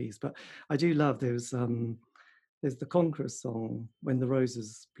masterpiece, but I do love there's the Conquerors song, When the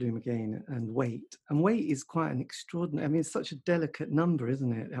Roses Bloom Again, and Wait. And Wait is quite an extraordinary, I mean, it's such a delicate number,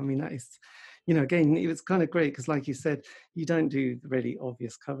 isn't it? I mean, that is, again, it was kind of great because, like you said, you don't do the really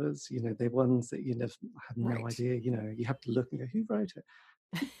obvious covers. They're ones that you have no Right. idea. You have to look and go, who wrote it?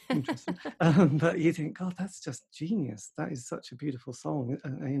 Interesting. But you think, God, that's just genius. That is such a beautiful song.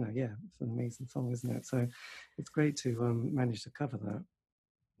 Yeah, it's an amazing song, isn't it? So it's great to manage to cover that.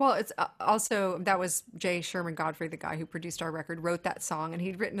 Well, it's also, that was Jay Sherman Godfrey, the guy who produced our record, wrote that song, and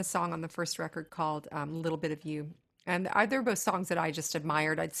he'd written a song on the first record called "Little Bit of You," and they're both songs that I just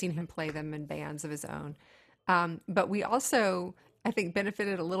admired. I'd seen him play them in bands of his own, but we also, I think,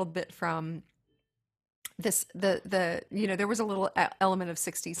 benefited a little bit from this. There was a little element of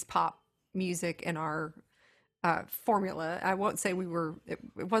 '60s pop music in our formula. I won't say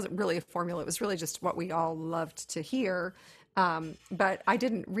it wasn't really a formula. It was really just what we all loved to hear. But I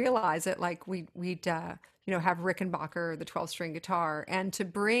didn't realize it. Like we'd have Rickenbacker, the 12-string guitar, and to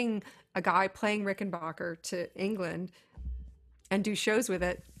bring a guy playing Rickenbacker to England and do shows with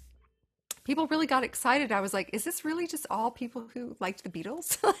it, people really got excited. I was like, is this really just all people who liked the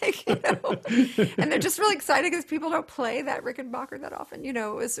Beatles? And they're just really excited because people don't play that Rickenbacker that often. It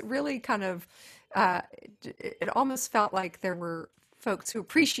was really kind of, it almost felt like there were folks who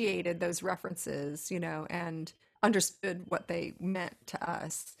appreciated those references, and understood what they meant to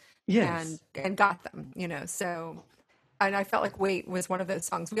us Yes. and got them, so. And I felt like Wait was one of those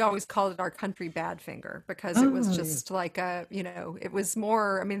songs. We always called it our country Badfinger because it was just like it was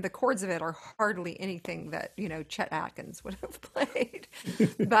more, I mean, the chords of it are hardly anything that, Chet Atkins would have played.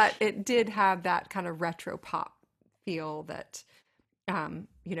 But it did have that kind of retro pop feel that,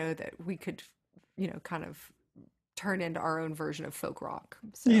 that we could, kind of turn into our own version of folk rock.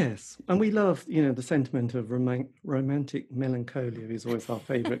 So. Yes, and we love, the sentiment of romantic melancholia is always our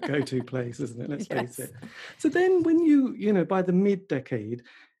favourite go-to place, isn't it? Let's face it. So then when you, by the mid-decade,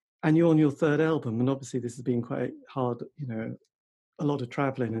 and you're on your third album, and obviously this has been quite hard, a lot of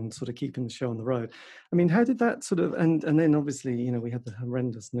traveling and sort of keeping the show on the road. I mean, how did that sort of, and then obviously, you know, we had the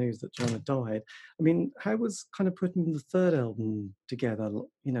horrendous news that John had died. I mean, how was kind of putting the third album together?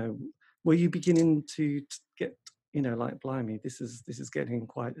 You know, were you beginning to get, you know, like, blimey, this is getting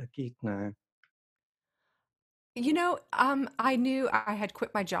quite a geek now? You know, I knew I had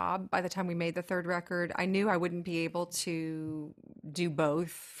quit my job by the time we made the third record. I knew I wouldn't be able to do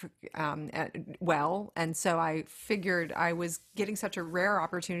both well, and so I figured I was getting such a rare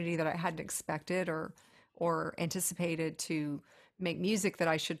opportunity that I hadn't expected or anticipated to make music that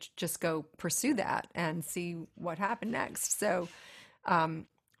I should just go pursue that and see what happened next. So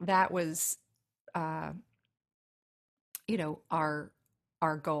that was, uh,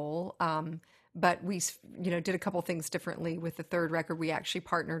 our goal. But you know, did a couple things differently with the third record. We actually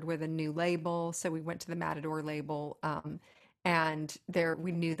partnered with a new label, so we went to the Matador label, and there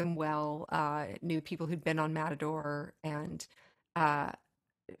we knew them well, knew people who'd been on Matador, and uh,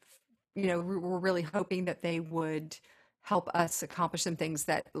 you know, we were really hoping that they would help us accomplish some things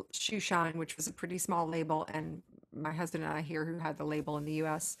that Shoeshine, which was a pretty small label, and my husband and I here, who had the label in the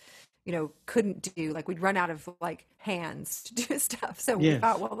U.S., you know, couldn't do. Like, we'd run out of like hands to do stuff. So we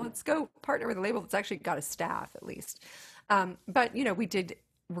thought, Yes. well, let's go partner with a label that's actually got a staff at least. But you know, we did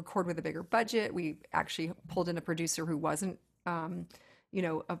record with a bigger budget. We actually pulled in a producer who wasn't, you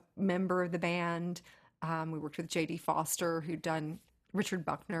know, a member of the band. We worked with J.D. Foster, who'd done Richard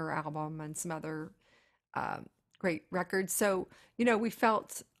Buckner album and some other um, great records. So, you know, we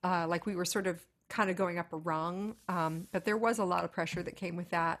felt like we were sort of kind of going up a rung, but there was a lot of pressure that came with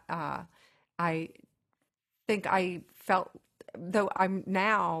that. I think I felt, though I'm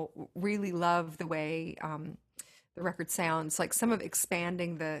now really love the way the record sounds, like some of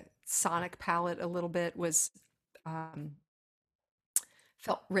expanding the sonic palette a little bit was um,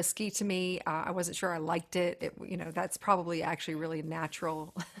 felt risky to me. I wasn't sure I liked it. You know, that's probably actually really a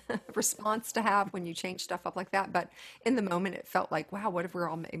natural response to have when you change stuff up like that. But in the moment, it felt like, wow, what if we're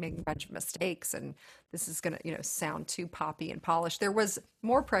all making a bunch of mistakes and this is going to, you know, sound too poppy and polished? There was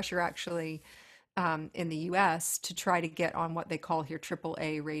more pressure actually in the US to try to get on what they call here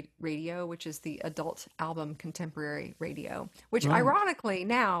radio, which is the adult album contemporary radio, which Right. ironically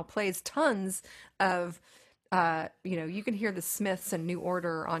now plays tons of you know, you can hear the Smiths and New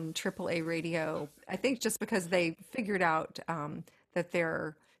Order on AAA radio. I think just because they figured out that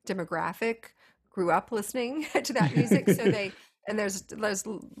their demographic grew up listening to that music, so they and there's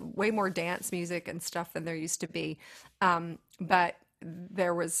way more dance music and stuff than there used to be. But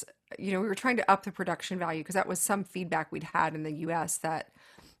there was, you know, we were trying to up the production value because that was some feedback we'd had in the U.S. that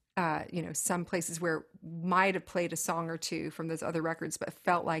you know, some places where might have played a song or two from those other records, but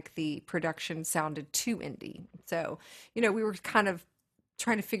felt like the production sounded too indie. So, you know, we were kind of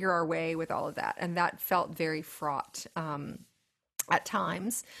trying to figure our way with all of that, and that felt very fraught at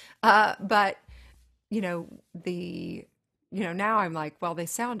times. But you know, you know, now I'm like, well, they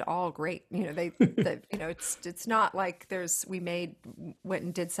sound all great. You know, you know, it's not like went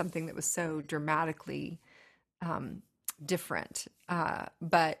and did something that was so dramatically um, different.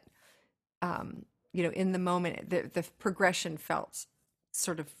 But you know, in the moment, the progression felt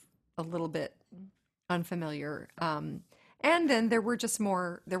sort of a little bit unfamiliar. And then there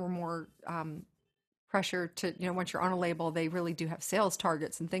were more pressure to, you know, once you're on a label, they really do have sales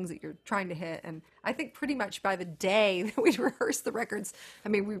targets and things that you're trying to hit. And I think pretty much by the day that we rehearsed the records, I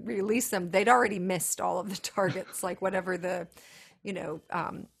mean, we released them, they'd already missed all of the targets, like whatever the, you know,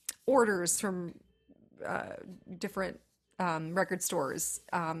 orders from uh, different record stores.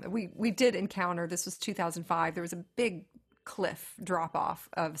 We did encounter, this was 2005, there was a big cliff drop off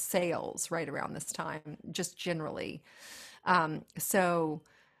of sales right around this time, just generally. So,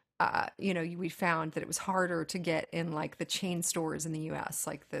 you know, we found that it was harder to get in like the chain stores in the US,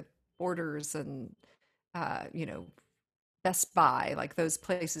 like the Borders and, you know, Best Buy, like those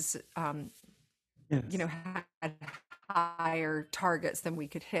places, you Yes. know, had higher targets than we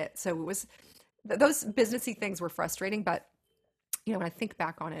could hit. So it was, those businessy things were frustrating, but you know, when I think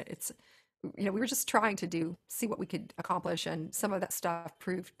back on it, it's, you know, we were just trying to see what we could accomplish, and some of that stuff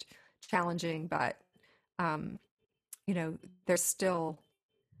proved challenging, but, um, you know, there's still,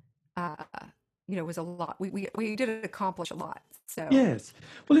 uh, you know, was a lot. We did accomplish a lot. So, Yes.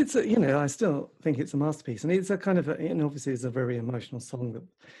 Well, it's a, you know, I still think it's a masterpiece, and it's a kind of, and obviously it's a very emotional song that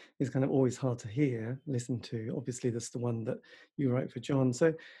is kind of always hard to hear, listen to. Obviously, that's the one that you wrote for John.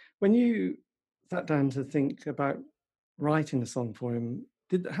 So, when you sat down to think about writing the song for him,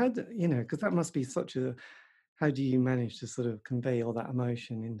 you know, because that must be such a, how do you manage to sort of convey all that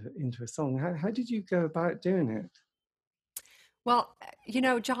emotion into a song? How did you go about doing it? well, you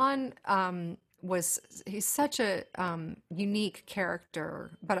know, John he's such a unique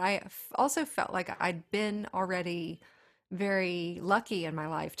character, but also felt like I'd been already very lucky in my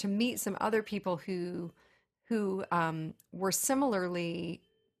life to meet some other people who were similarly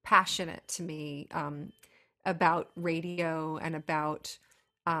passionate to me about radio and about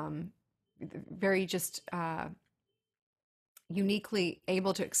um, very just uniquely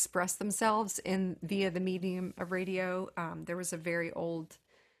able to express themselves in via the medium of radio. There was a very old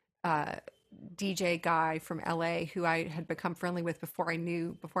uh, DJ guy from LA who I had become friendly with before I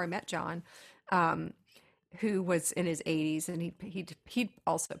met John, um, who was in his 80s, and he'd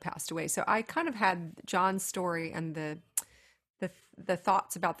also passed away. So I kind of had John's story and the the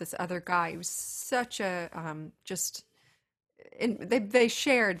thoughts about this other guy. He was such a just and they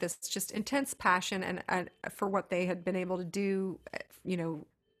shared this just intense passion and for what they had been able to do, you know,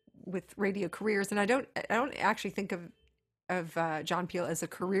 with radio careers. And I don't actually think of John Peel as a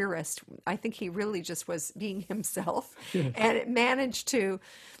careerist. I think he really just was being himself, Yes. and it managed to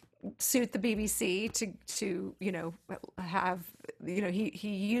suit the BBC to have he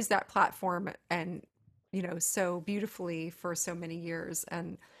used that platform and so beautifully for so many years.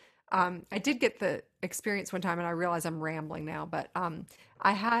 And I did get the experience one time, and I realize I'm rambling now, but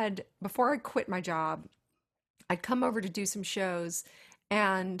I had, before I quit my job, I'd come over to do some shows,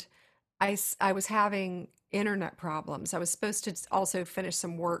 and I was having internet problems. I was supposed to also finish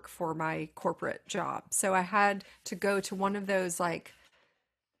some work for my corporate job. So I had to go to one of those, like,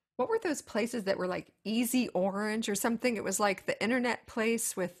 what were those places that were like Easy Orange or something? It was like the internet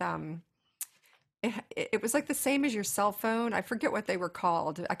place with it was like the same as your cell phone. I forget what they were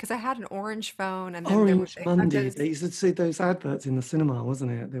called because I had an orange phone, and then Orange they had Monday. those. They used to see those adverts in the cinema,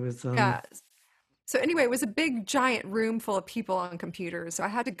 wasn't it? There was Yeah. So anyway, it was a big giant room full of people on computers. So I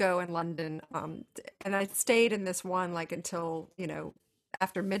had to go in London, and I stayed in this one like until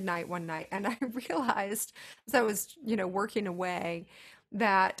after midnight one night, and I realized as I was working away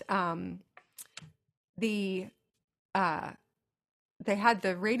that the uh, they had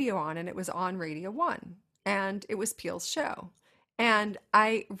the radio on, and it was on Radio One, and it was Peel's show. And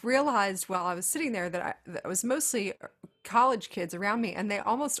I realized while I was sitting there that it was mostly college kids around me, and they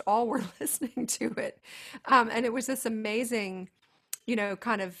almost all were listening to it. And it was this amazing,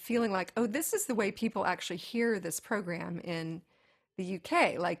 kind of feeling like, oh, this is the way people actually hear this program in the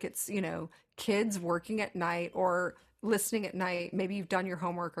UK. Like it's, kids working at night or listening at night. Maybe you've done your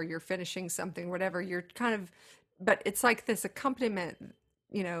homework or you're finishing something, whatever. You're kind of, but it's like this accompaniment,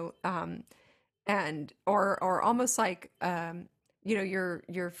 you know, and or almost like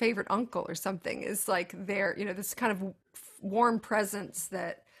your favorite uncle or something is like there, this kind of warm presence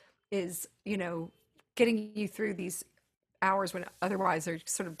that is, getting you through these hours when otherwise they're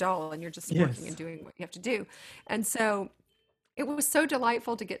sort of dull and you're just working and yes. doing what you have to do. And so it was so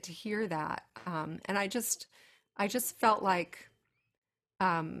delightful to get to hear that. And I just felt like,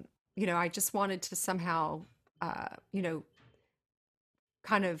 I just wanted to somehow, uh, you know,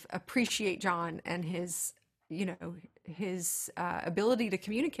 kind of appreciate John and his ability to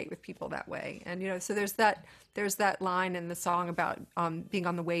communicate with people that way. And so there's that line in the song about being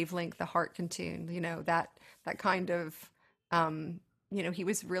on the wavelength the heart can tune. That kind of he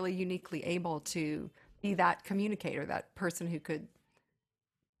was really uniquely able to be that communicator, that person who could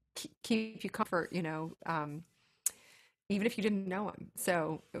keep you comfort. Even if you didn't know him.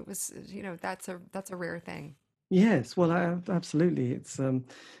 So it was, that's a rare thing. Yes, well, absolutely. It's and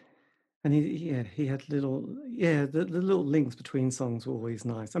he had the little links between songs were always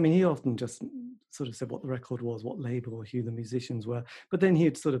nice. I mean, he often just sort of said what the record was, what label, or who the musicians were, but then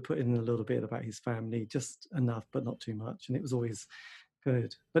he'd sort of put in a little bit about his family, just enough, but not too much, and it was always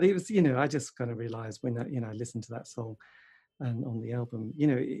good. But it was, I just kind of realized when I listened to that song and on the album,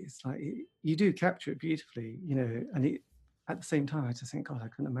 it's like you do capture it beautifully, and at the same time, I just think, God, I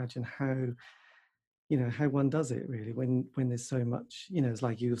couldn't imagine how one does it really when there's so much, it's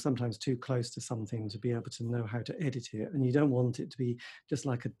like you're sometimes too close to something to be able to know how to edit it, and you don't want it to be just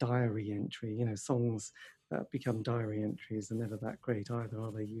like a diary entry. Songs that become diary entries are never that great either,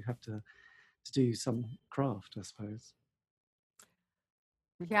 are they? You have to do some craft, I suppose.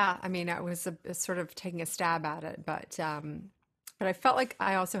 Yeah, I mean, I was a sort of taking a stab at it, but I felt like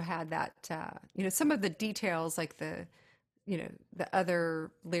I also had that, some of the details, like the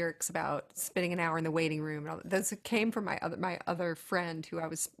other lyrics about spending an hour in the waiting room, and all, those came from my other friend who I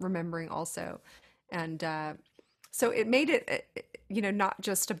was remembering also, and so it made it, not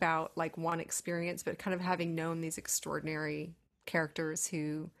just about like one experience, but kind of having known these extraordinary characters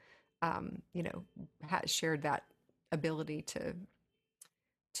who, had shared that ability to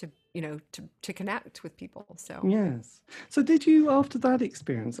connect with people. So Yes. So did you, after that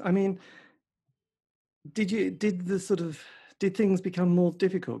experience, I mean, did things become more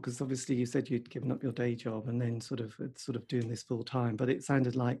difficult? Because obviously you said you'd given up your day job and then sort of doing this full time, but it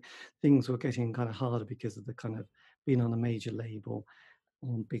sounded like things were getting kind of harder because of the kind of being on a major label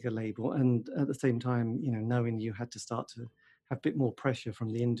or bigger label, and at the same time, knowing you had to start to have a bit more pressure from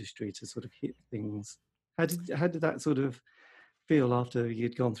the industry to sort of hit things. How did that sort of feel after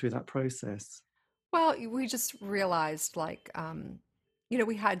you'd gone through that process? Well, we just realized like,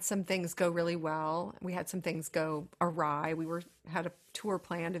 we had some things go really well. We had some things go awry. Had a tour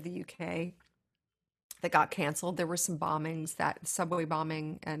planned to the UK that got canceled. There were some bombings, that subway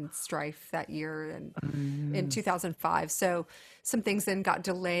bombing and strife that year, and Oh, in yes. 2005. So some things then got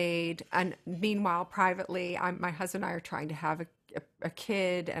delayed. And meanwhile, privately, my husband and I are trying to have a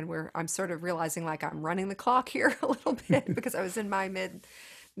kid, and I'm sort of realizing like I'm running the clock here a little bit because I was in my mid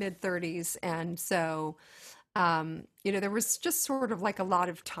 30s, and so there was just sort of like a lot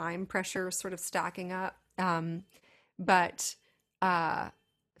of time pressure sort of stacking up. But uh,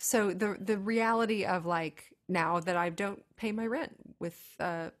 so the reality of like now that I don't pay my rent with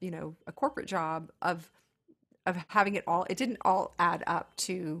a corporate job, of having it didn't all add up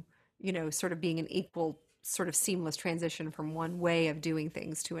to sort of being an equal sort of seamless transition from one way of doing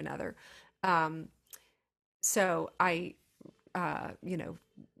things to another. Um, so I you know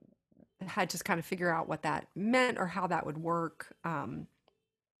had to kind of figure out what that meant or how that would work.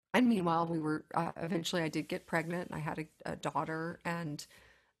 And meanwhile, we were eventually I did get pregnant. I had a daughter, and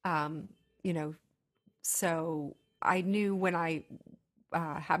um, you know, so I knew when I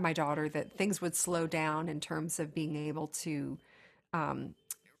had my daughter that things would slow down in terms of being able to, um,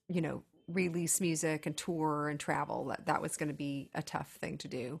 release music and tour and travel. That was going to be a tough thing to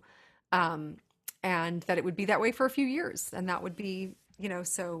do, um, and that it would be that way for a few years, and that would be,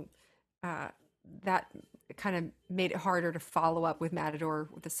 so uh, that kind of made it harder to follow up with Matador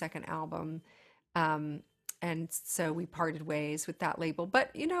with the second album. Um, and so we parted ways with that label.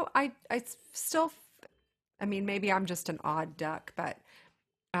 But, I still, I mean, maybe I'm just an odd duck, but,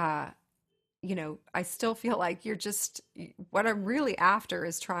 uh, I still feel like what I'm really after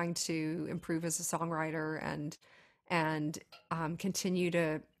is trying to improve as a songwriter, and continue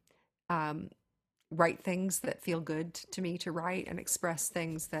to um, write things that feel good to me to write, and express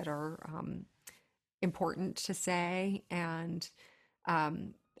things that are important to say, and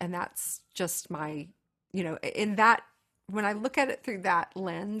that's just my, in that, when I look at it through that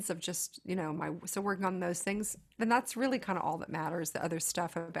lens of just, working on those things, then that's really kind of all that matters. The other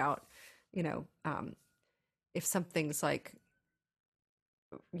stuff about, you know um if something's like,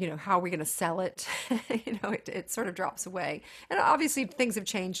 how are we going to sell it? It sort of drops away. And obviously things have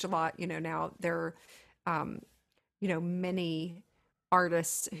changed a lot. Now there are um many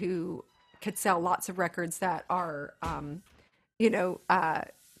artists who could sell lots of records that are, you know, uh,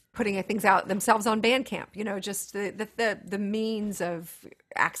 putting things out themselves on Bandcamp. Just the means of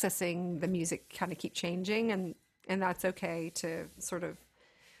accessing the music kind of keep changing, and that's okay to sort of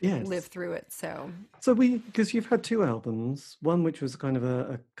live Yes. through it. So So because you've had two albums, one which was kind of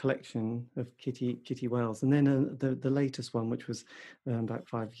a collection of Kitty Wells, and then the latest one, which was about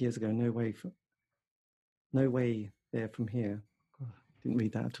 5 years ago, No Way There From Here. Oh, didn't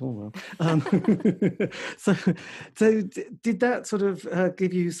read that at all well. So, did that sort of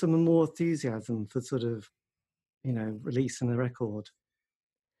give you some more enthusiasm for sort of, releasing a record?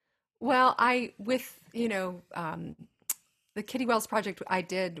 well, I with the Kitty Wells project I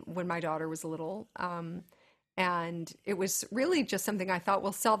did when my daughter was little. And it was really just something I thought,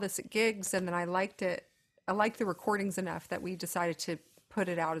 we'll sell this at gigs. And then I liked it. I liked the recordings enough that we decided to put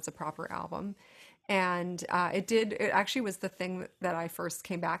it out as a proper album. And it actually was the thing that I first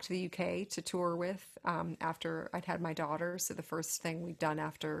came back to the UK to tour with, after I'd had my daughter. So the first thing we'd done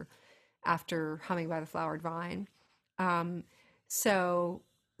after Humming by the Flowered Vine. Um, so,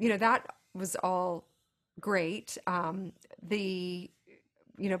 that was all great. By the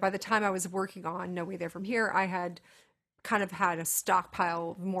time I was working on No Way There From Here, I had kind of had a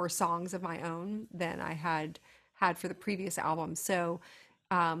stockpile of more songs of my own than I had for the previous album. So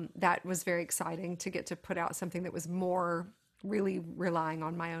that was very exciting to get to put out something that was more really relying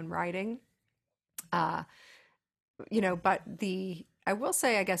on my own writing. Uh, but I will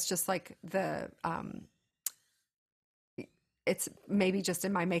say, I guess, just like it's maybe just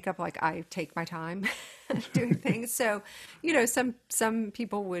in my makeup, like I take my time doing things. So, some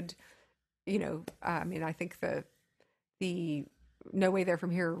people would, I mean, I think the No Way There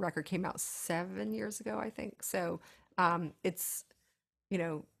From Here record came out 7 years ago, I think. So, it's,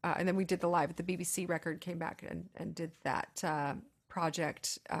 and then we did the live at the BBC record, came back and did that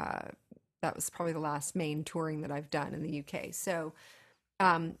project. That was probably the last main touring that I've done in the UK. So,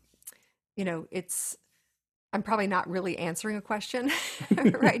 um, it's I'm probably not really answering a question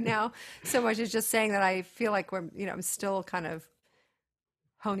right now so much as just saying that I feel like I'm still kind of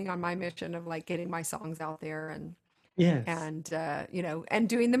honing on my mission of like getting my songs out there Yes. and and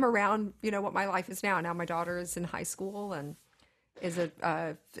doing them around, what my life is now. Now my daughter is in high school and is at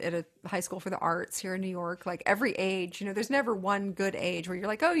a high school for the arts here in New York. Like every age, there's never one good age where you're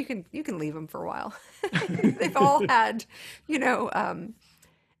like, oh, you can leave them for a while. They've all had, you know, um,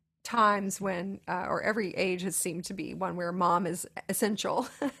 times when, or every age has seemed to be one where mom is essential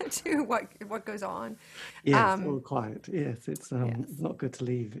to what goes on. Yes, all Um, quiet. Yes, it's yes. not good to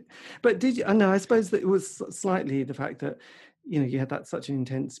leave it. But did you? I know. I suppose that it was slightly the fact that you had that such an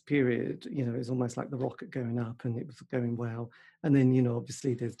intense period. It was almost like the rocket going up, and it was going well. And then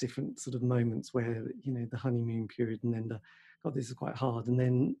obviously there's different sort of moments where the honeymoon period, and then the God, this is quite hard. And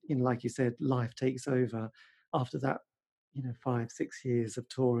then like you said, life takes over after that. 5, 6 years of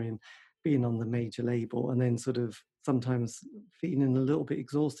touring, being on the major label, and then sort of sometimes feeling a little bit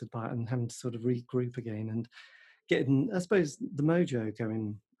exhausted by it and having to sort of regroup again and getting, I suppose, the mojo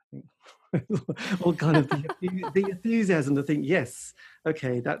going. I think, or kind of the enthusiasm to think, yes,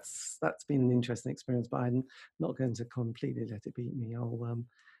 okay, that's been an interesting experience, but I'm not going to completely let it beat me.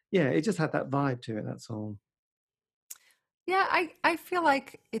 Yeah, it just had that vibe to it. That's all. Yeah, I feel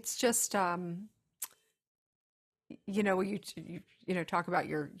like it's just when talk about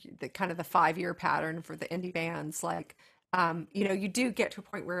the kind of the 5-year pattern for the indie bands, like you do get to a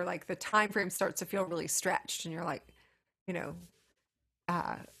point where like the time frame starts to feel really stretched, and you're like, you know,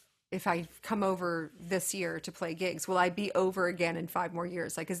 uh, if I come over this year to play gigs, will I be over again in 5 more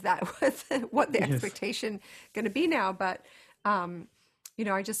years? Like, is that what the Yes. expectation going to be now? But um,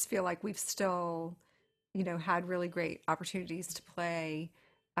 I just feel like we've still, had really great opportunities to play.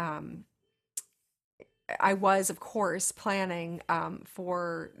 Um, I was, of course, planning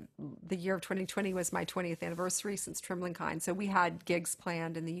for the year of 2020 was my 20th anniversary since Trembling Kind. So we had gigs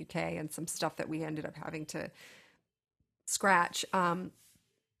planned in the UK and some stuff that we ended up having to scratch.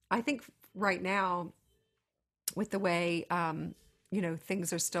 I think right now, with the way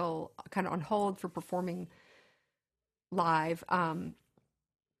things are still kind of on hold for performing live,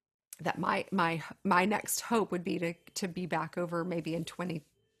 that my next hope would be to be back over maybe in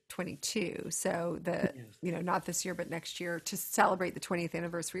 2022. So Yes. not this year but next year, to celebrate the 20th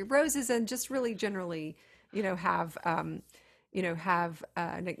anniversary of Roses, and just really generally have have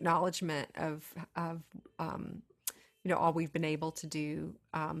an acknowledgement of all we've been able to do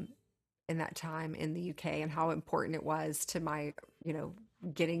in that time in the UK, and how important it was to my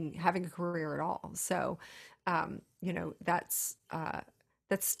having a career at all. So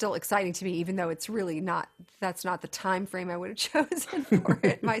that's still exciting to me, even though it's really not, that's not the time frame I would have chosen for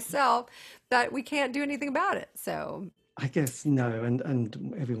it myself, that we can't do anything about it. So, I guess no,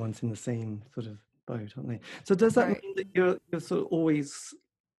 and everyone's in the same sort of boat, aren't they? So does that right. mean that you're sort of always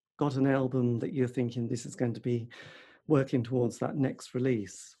got an album that you're thinking this is going to be working towards that next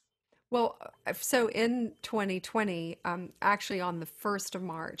release? Well, so in 2020, actually on the 1st of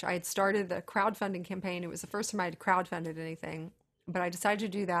March, I had started the crowdfunding campaign. It was the first time I had crowdfunded anything, but I decided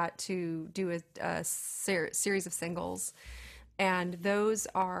to do that, to do a series of singles. And those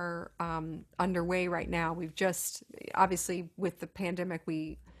are underway right now. We've just, obviously, with the pandemic,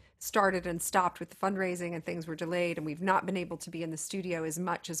 we started and stopped with the fundraising, and things were delayed, and we've not been able to be in the studio as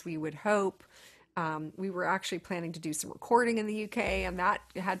much as we would hope. We were actually planning to do some recording in the UK, and that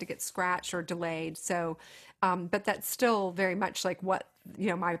had to get scratched or delayed. So, but that's still very much like what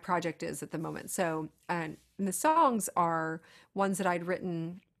my project is at the moment. So, and the songs are ones that I'd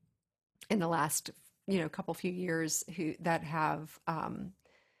written in the last couple few years, who that have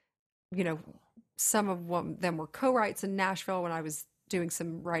you know some of them were co-writes in Nashville when I was doing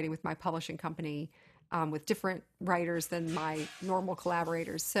some writing with my publishing company, with different writers than my normal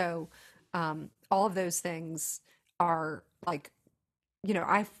collaborators. So all of those things are like,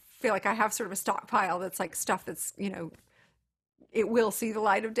 I feel like I have sort of a stockpile that's like stuff that's, it will see the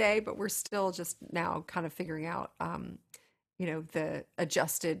light of day, but we're still just now kind of figuring out, the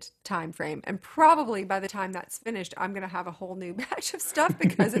adjusted time frame. And probably by the time that's finished, I'm going to have a whole new batch of stuff,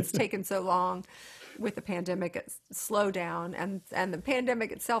 because it's taken so long with the pandemic. It's slowed down, and the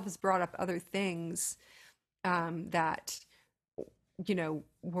pandemic itself has brought up other things that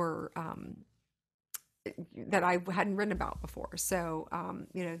were that I hadn't written about before. So,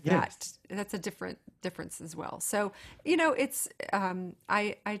 Yes. that's a difference as well. So, it's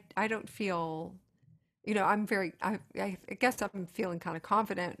I don't feel, I guess I'm feeling kind of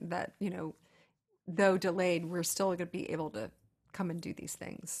confident that, though delayed, we're still going to be able to come and do these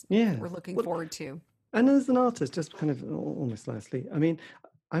things that we're Yes. looking Well, forward to. and as an artist, just kind of almost lastly, I mean,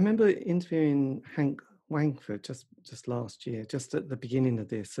 I remember interviewing Hank Wangford just last year, just at the beginning of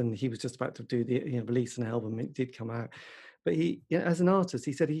this, and he was just about to do the release an album. It did come out, but he, as an artist,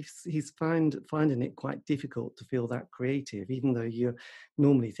 he said he's finding it quite difficult to feel that creative, even though you're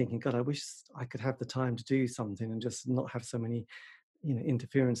normally thinking, God, I wish I could have the time to do something and just not have so many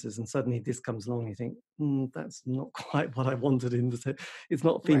interferences, and suddenly this comes along, you think, that's not quite what I wanted in the it's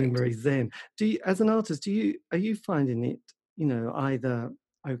not feeling Right. very zen. Do you, as an artist, are you finding it either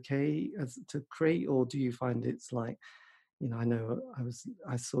okay as to create, or do you find it's like, I know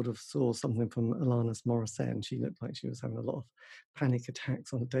I sort of saw something from Alanis Morissette, and she looked like she was having a lot of panic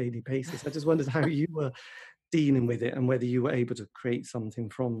attacks on a daily basis. I just wondered how you were dealing with it, and whether you were able to create something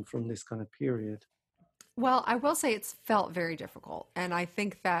from this kind of period. Well, I will say it's felt very difficult. And I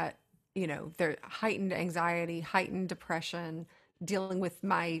think that, there heightened anxiety, heightened depression, dealing with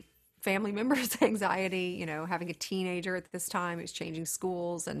my family members' anxiety, having a teenager at this time who's changing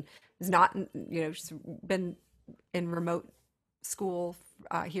schools and is not, she's been in remote school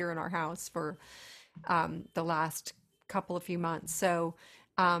here in our house for the last couple of few months. So,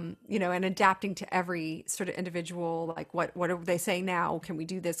 and adapting to every sort of individual, like what are they saying now? Can we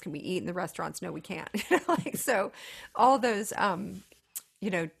do this? Can we eat in the restaurants? No, we can't. So all those,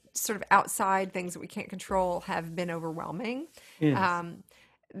 sort of outside things that we can't control have been overwhelming. Yes.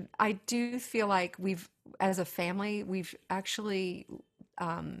 I do feel like as a family, we've actually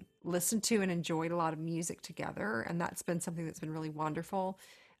listened to and enjoyed a lot of music together, and that's been something that's been really wonderful.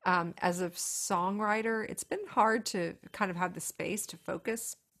 As a songwriter, it's been hard to kind of have the space to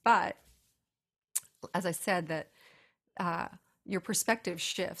focus, but as I said, that your perspective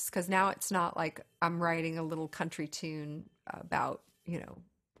shifts, because now it's not like I'm writing a little country tune about,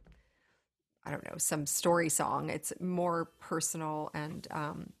 I don't know, some story song. It's more personal, and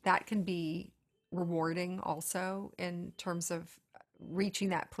that can be rewarding also in terms of reaching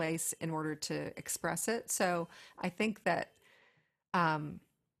that place in order to express it. So I think that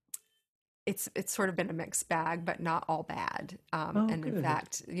it's sort of been a mixed bag, but not all bad. Oh, And in good.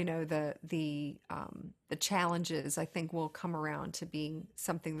 fact, the challenges I think will come around to being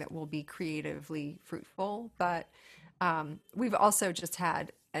something that will be creatively fruitful. But we've also just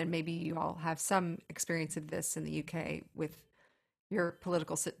had, and maybe you all have some experience of this in the UK with your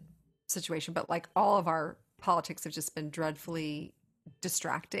political situation, but like all of our politics have just been dreadfully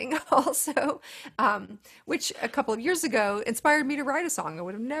distracting also, which a couple of years ago inspired me to write a song I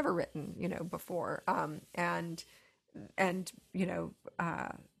would have never written, before. And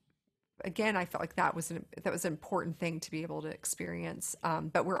again, I felt like that was an important thing to be able to experience.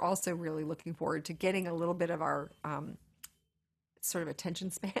 But we're also really looking forward to getting a little bit of our sort of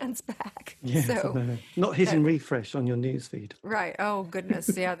attention spans back. Yes, I So know. Not that hitting refresh on your newsfeed. right. Oh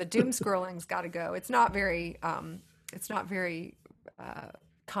goodness, yeah, the doom scrolling's got to go. It's not very uh,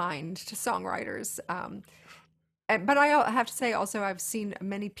 kind to songwriters. But have to say also, I've seen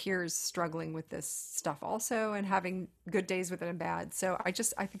many peers struggling with this stuff also, and having good days with it and bad. So I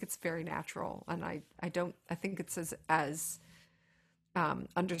think it's very natural, and I think it's as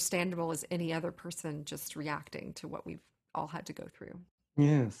understandable as any other person just reacting to what we've all had to go through.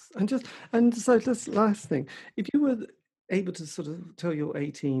 Yes, and so this last thing, if you were able to sort of tell your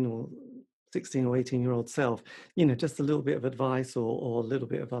 18 or 16 or 18-year-old self, just a little bit of advice, or a little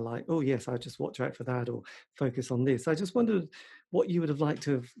bit of a like, oh yes, I just watch out for that, or focus on this. I just wondered what you would have liked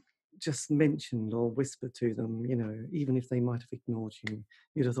to have just mentioned or whispered to them, even if they might have ignored you.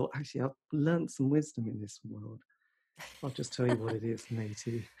 You'd have thought, actually, I've learnt some wisdom in this world. I'll just tell you what it is,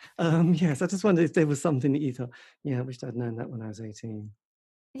 matey. Yes, I just wondered if there was something that you thought, yeah, I wished I'd known that when I was 18.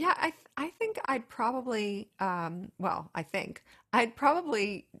 Yeah, I think I'd probably I think I'd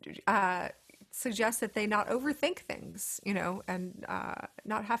probably suggest that they not overthink things, and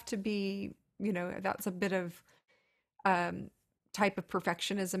not have to be, that's a bit of um, type of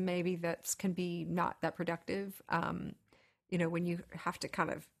perfectionism maybe that can be not that productive. When you have to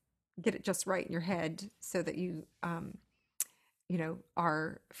kind of get it just right in your head so that you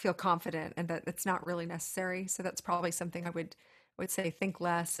are feel confident, and that it's not really necessary. So that's probably something I would say, think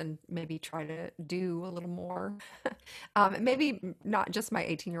less and maybe try to do a little more. Maybe not just my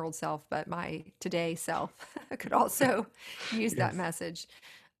 18-year-old self, but my today self could also use that Yes. message.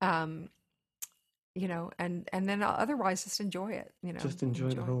 Um, and then otherwise just enjoy it, Just enjoy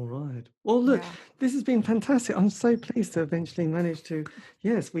the enjoy. whole ride. Well, look, Yeah. this has been fantastic. I'm so pleased to eventually manage to,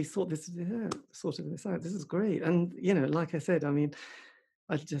 yes, we sorted this out. This is great. And, like I said, I mean,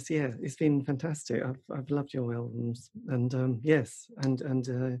 yeah, it's been fantastic. I've loved your albums, and yes, and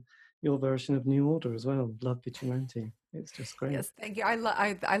your version of New Order as well. Love Vigilante. It's just great. Yes, thank you.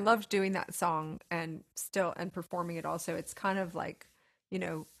 I loved doing that song and performing it also. It's kind of like, you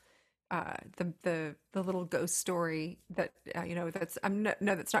know, the little ghost story that that's no,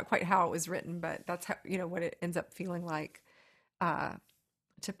 that's not quite how it was written, but that's how what it ends up feeling like uh,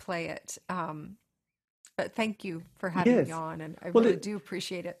 to play it. But thank you for having me Yes. on, and I Well, really do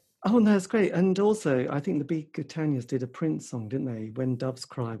appreciate it. oh, no, it's great. And also, I think the Big Britannias did a Prince song, didn't they? When Doves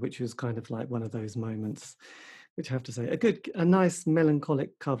Cry, which was kind of like one of those moments, which I have to say, a nice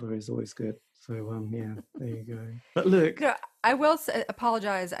melancholic cover is always good. So, yeah, there you go. But look, No, I will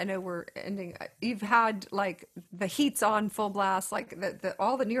apologize. I know we're ending. You've had like the heat's on full blast, like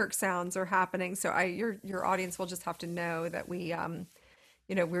all the New York sounds are happening. So your audience will just have to know that we're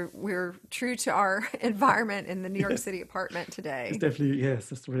true to our environment in the New York yeah, City apartment it's today. definitely, yes,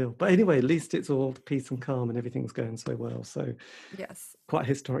 that's real. But anyway, at least it's all peace and calm and everything's going so well. So, Yes. quite a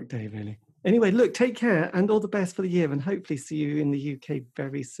historic day, really. Anyway, look, take care and all the best for the year, and hopefully see you in the UK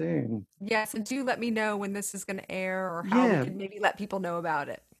very soon. Yes, and do let me know when this is going to air or how we Yeah, can maybe let people know about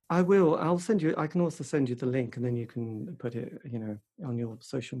it. I will. I can also send you the link, and then you can put it, on your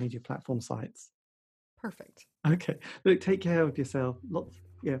social media platform sites. Perfect. Okay. Look, take care of yourself.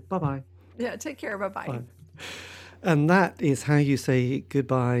 Yeah, bye-bye. Yeah, take care. Bye-bye. Bye. And that is how you say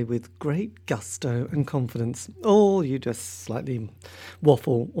goodbye with great gusto and confidence. Or you just slightly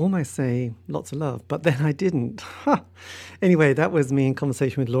waffle, almost say lots of love, but then I didn't. Anyway, that was me in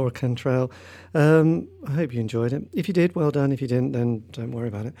conversation with Laura Cantrell. I hope you enjoyed it. If you did, well done. If you didn't, then don't worry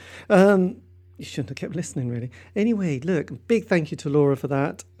about it. You shouldn't have kept listening, really. Anyway, look, big thank you to Laura for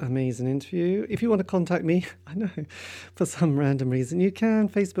that amazing interview. If you want to contact me, I know, for some random reason, you can.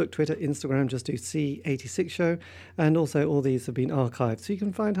 Facebook, Twitter, Instagram, just do C86 Show. And also all these have been archived, so you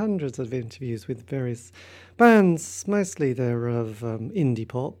can find hundreds of interviews with various bands. Mostly they're of indie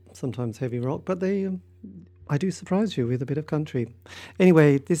pop, sometimes heavy rock, but I do surprise you with a bit of country.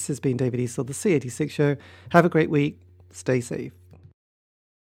 Anyway, this has been David Eastaugh, the C86 Show. Have a great week. Stay safe.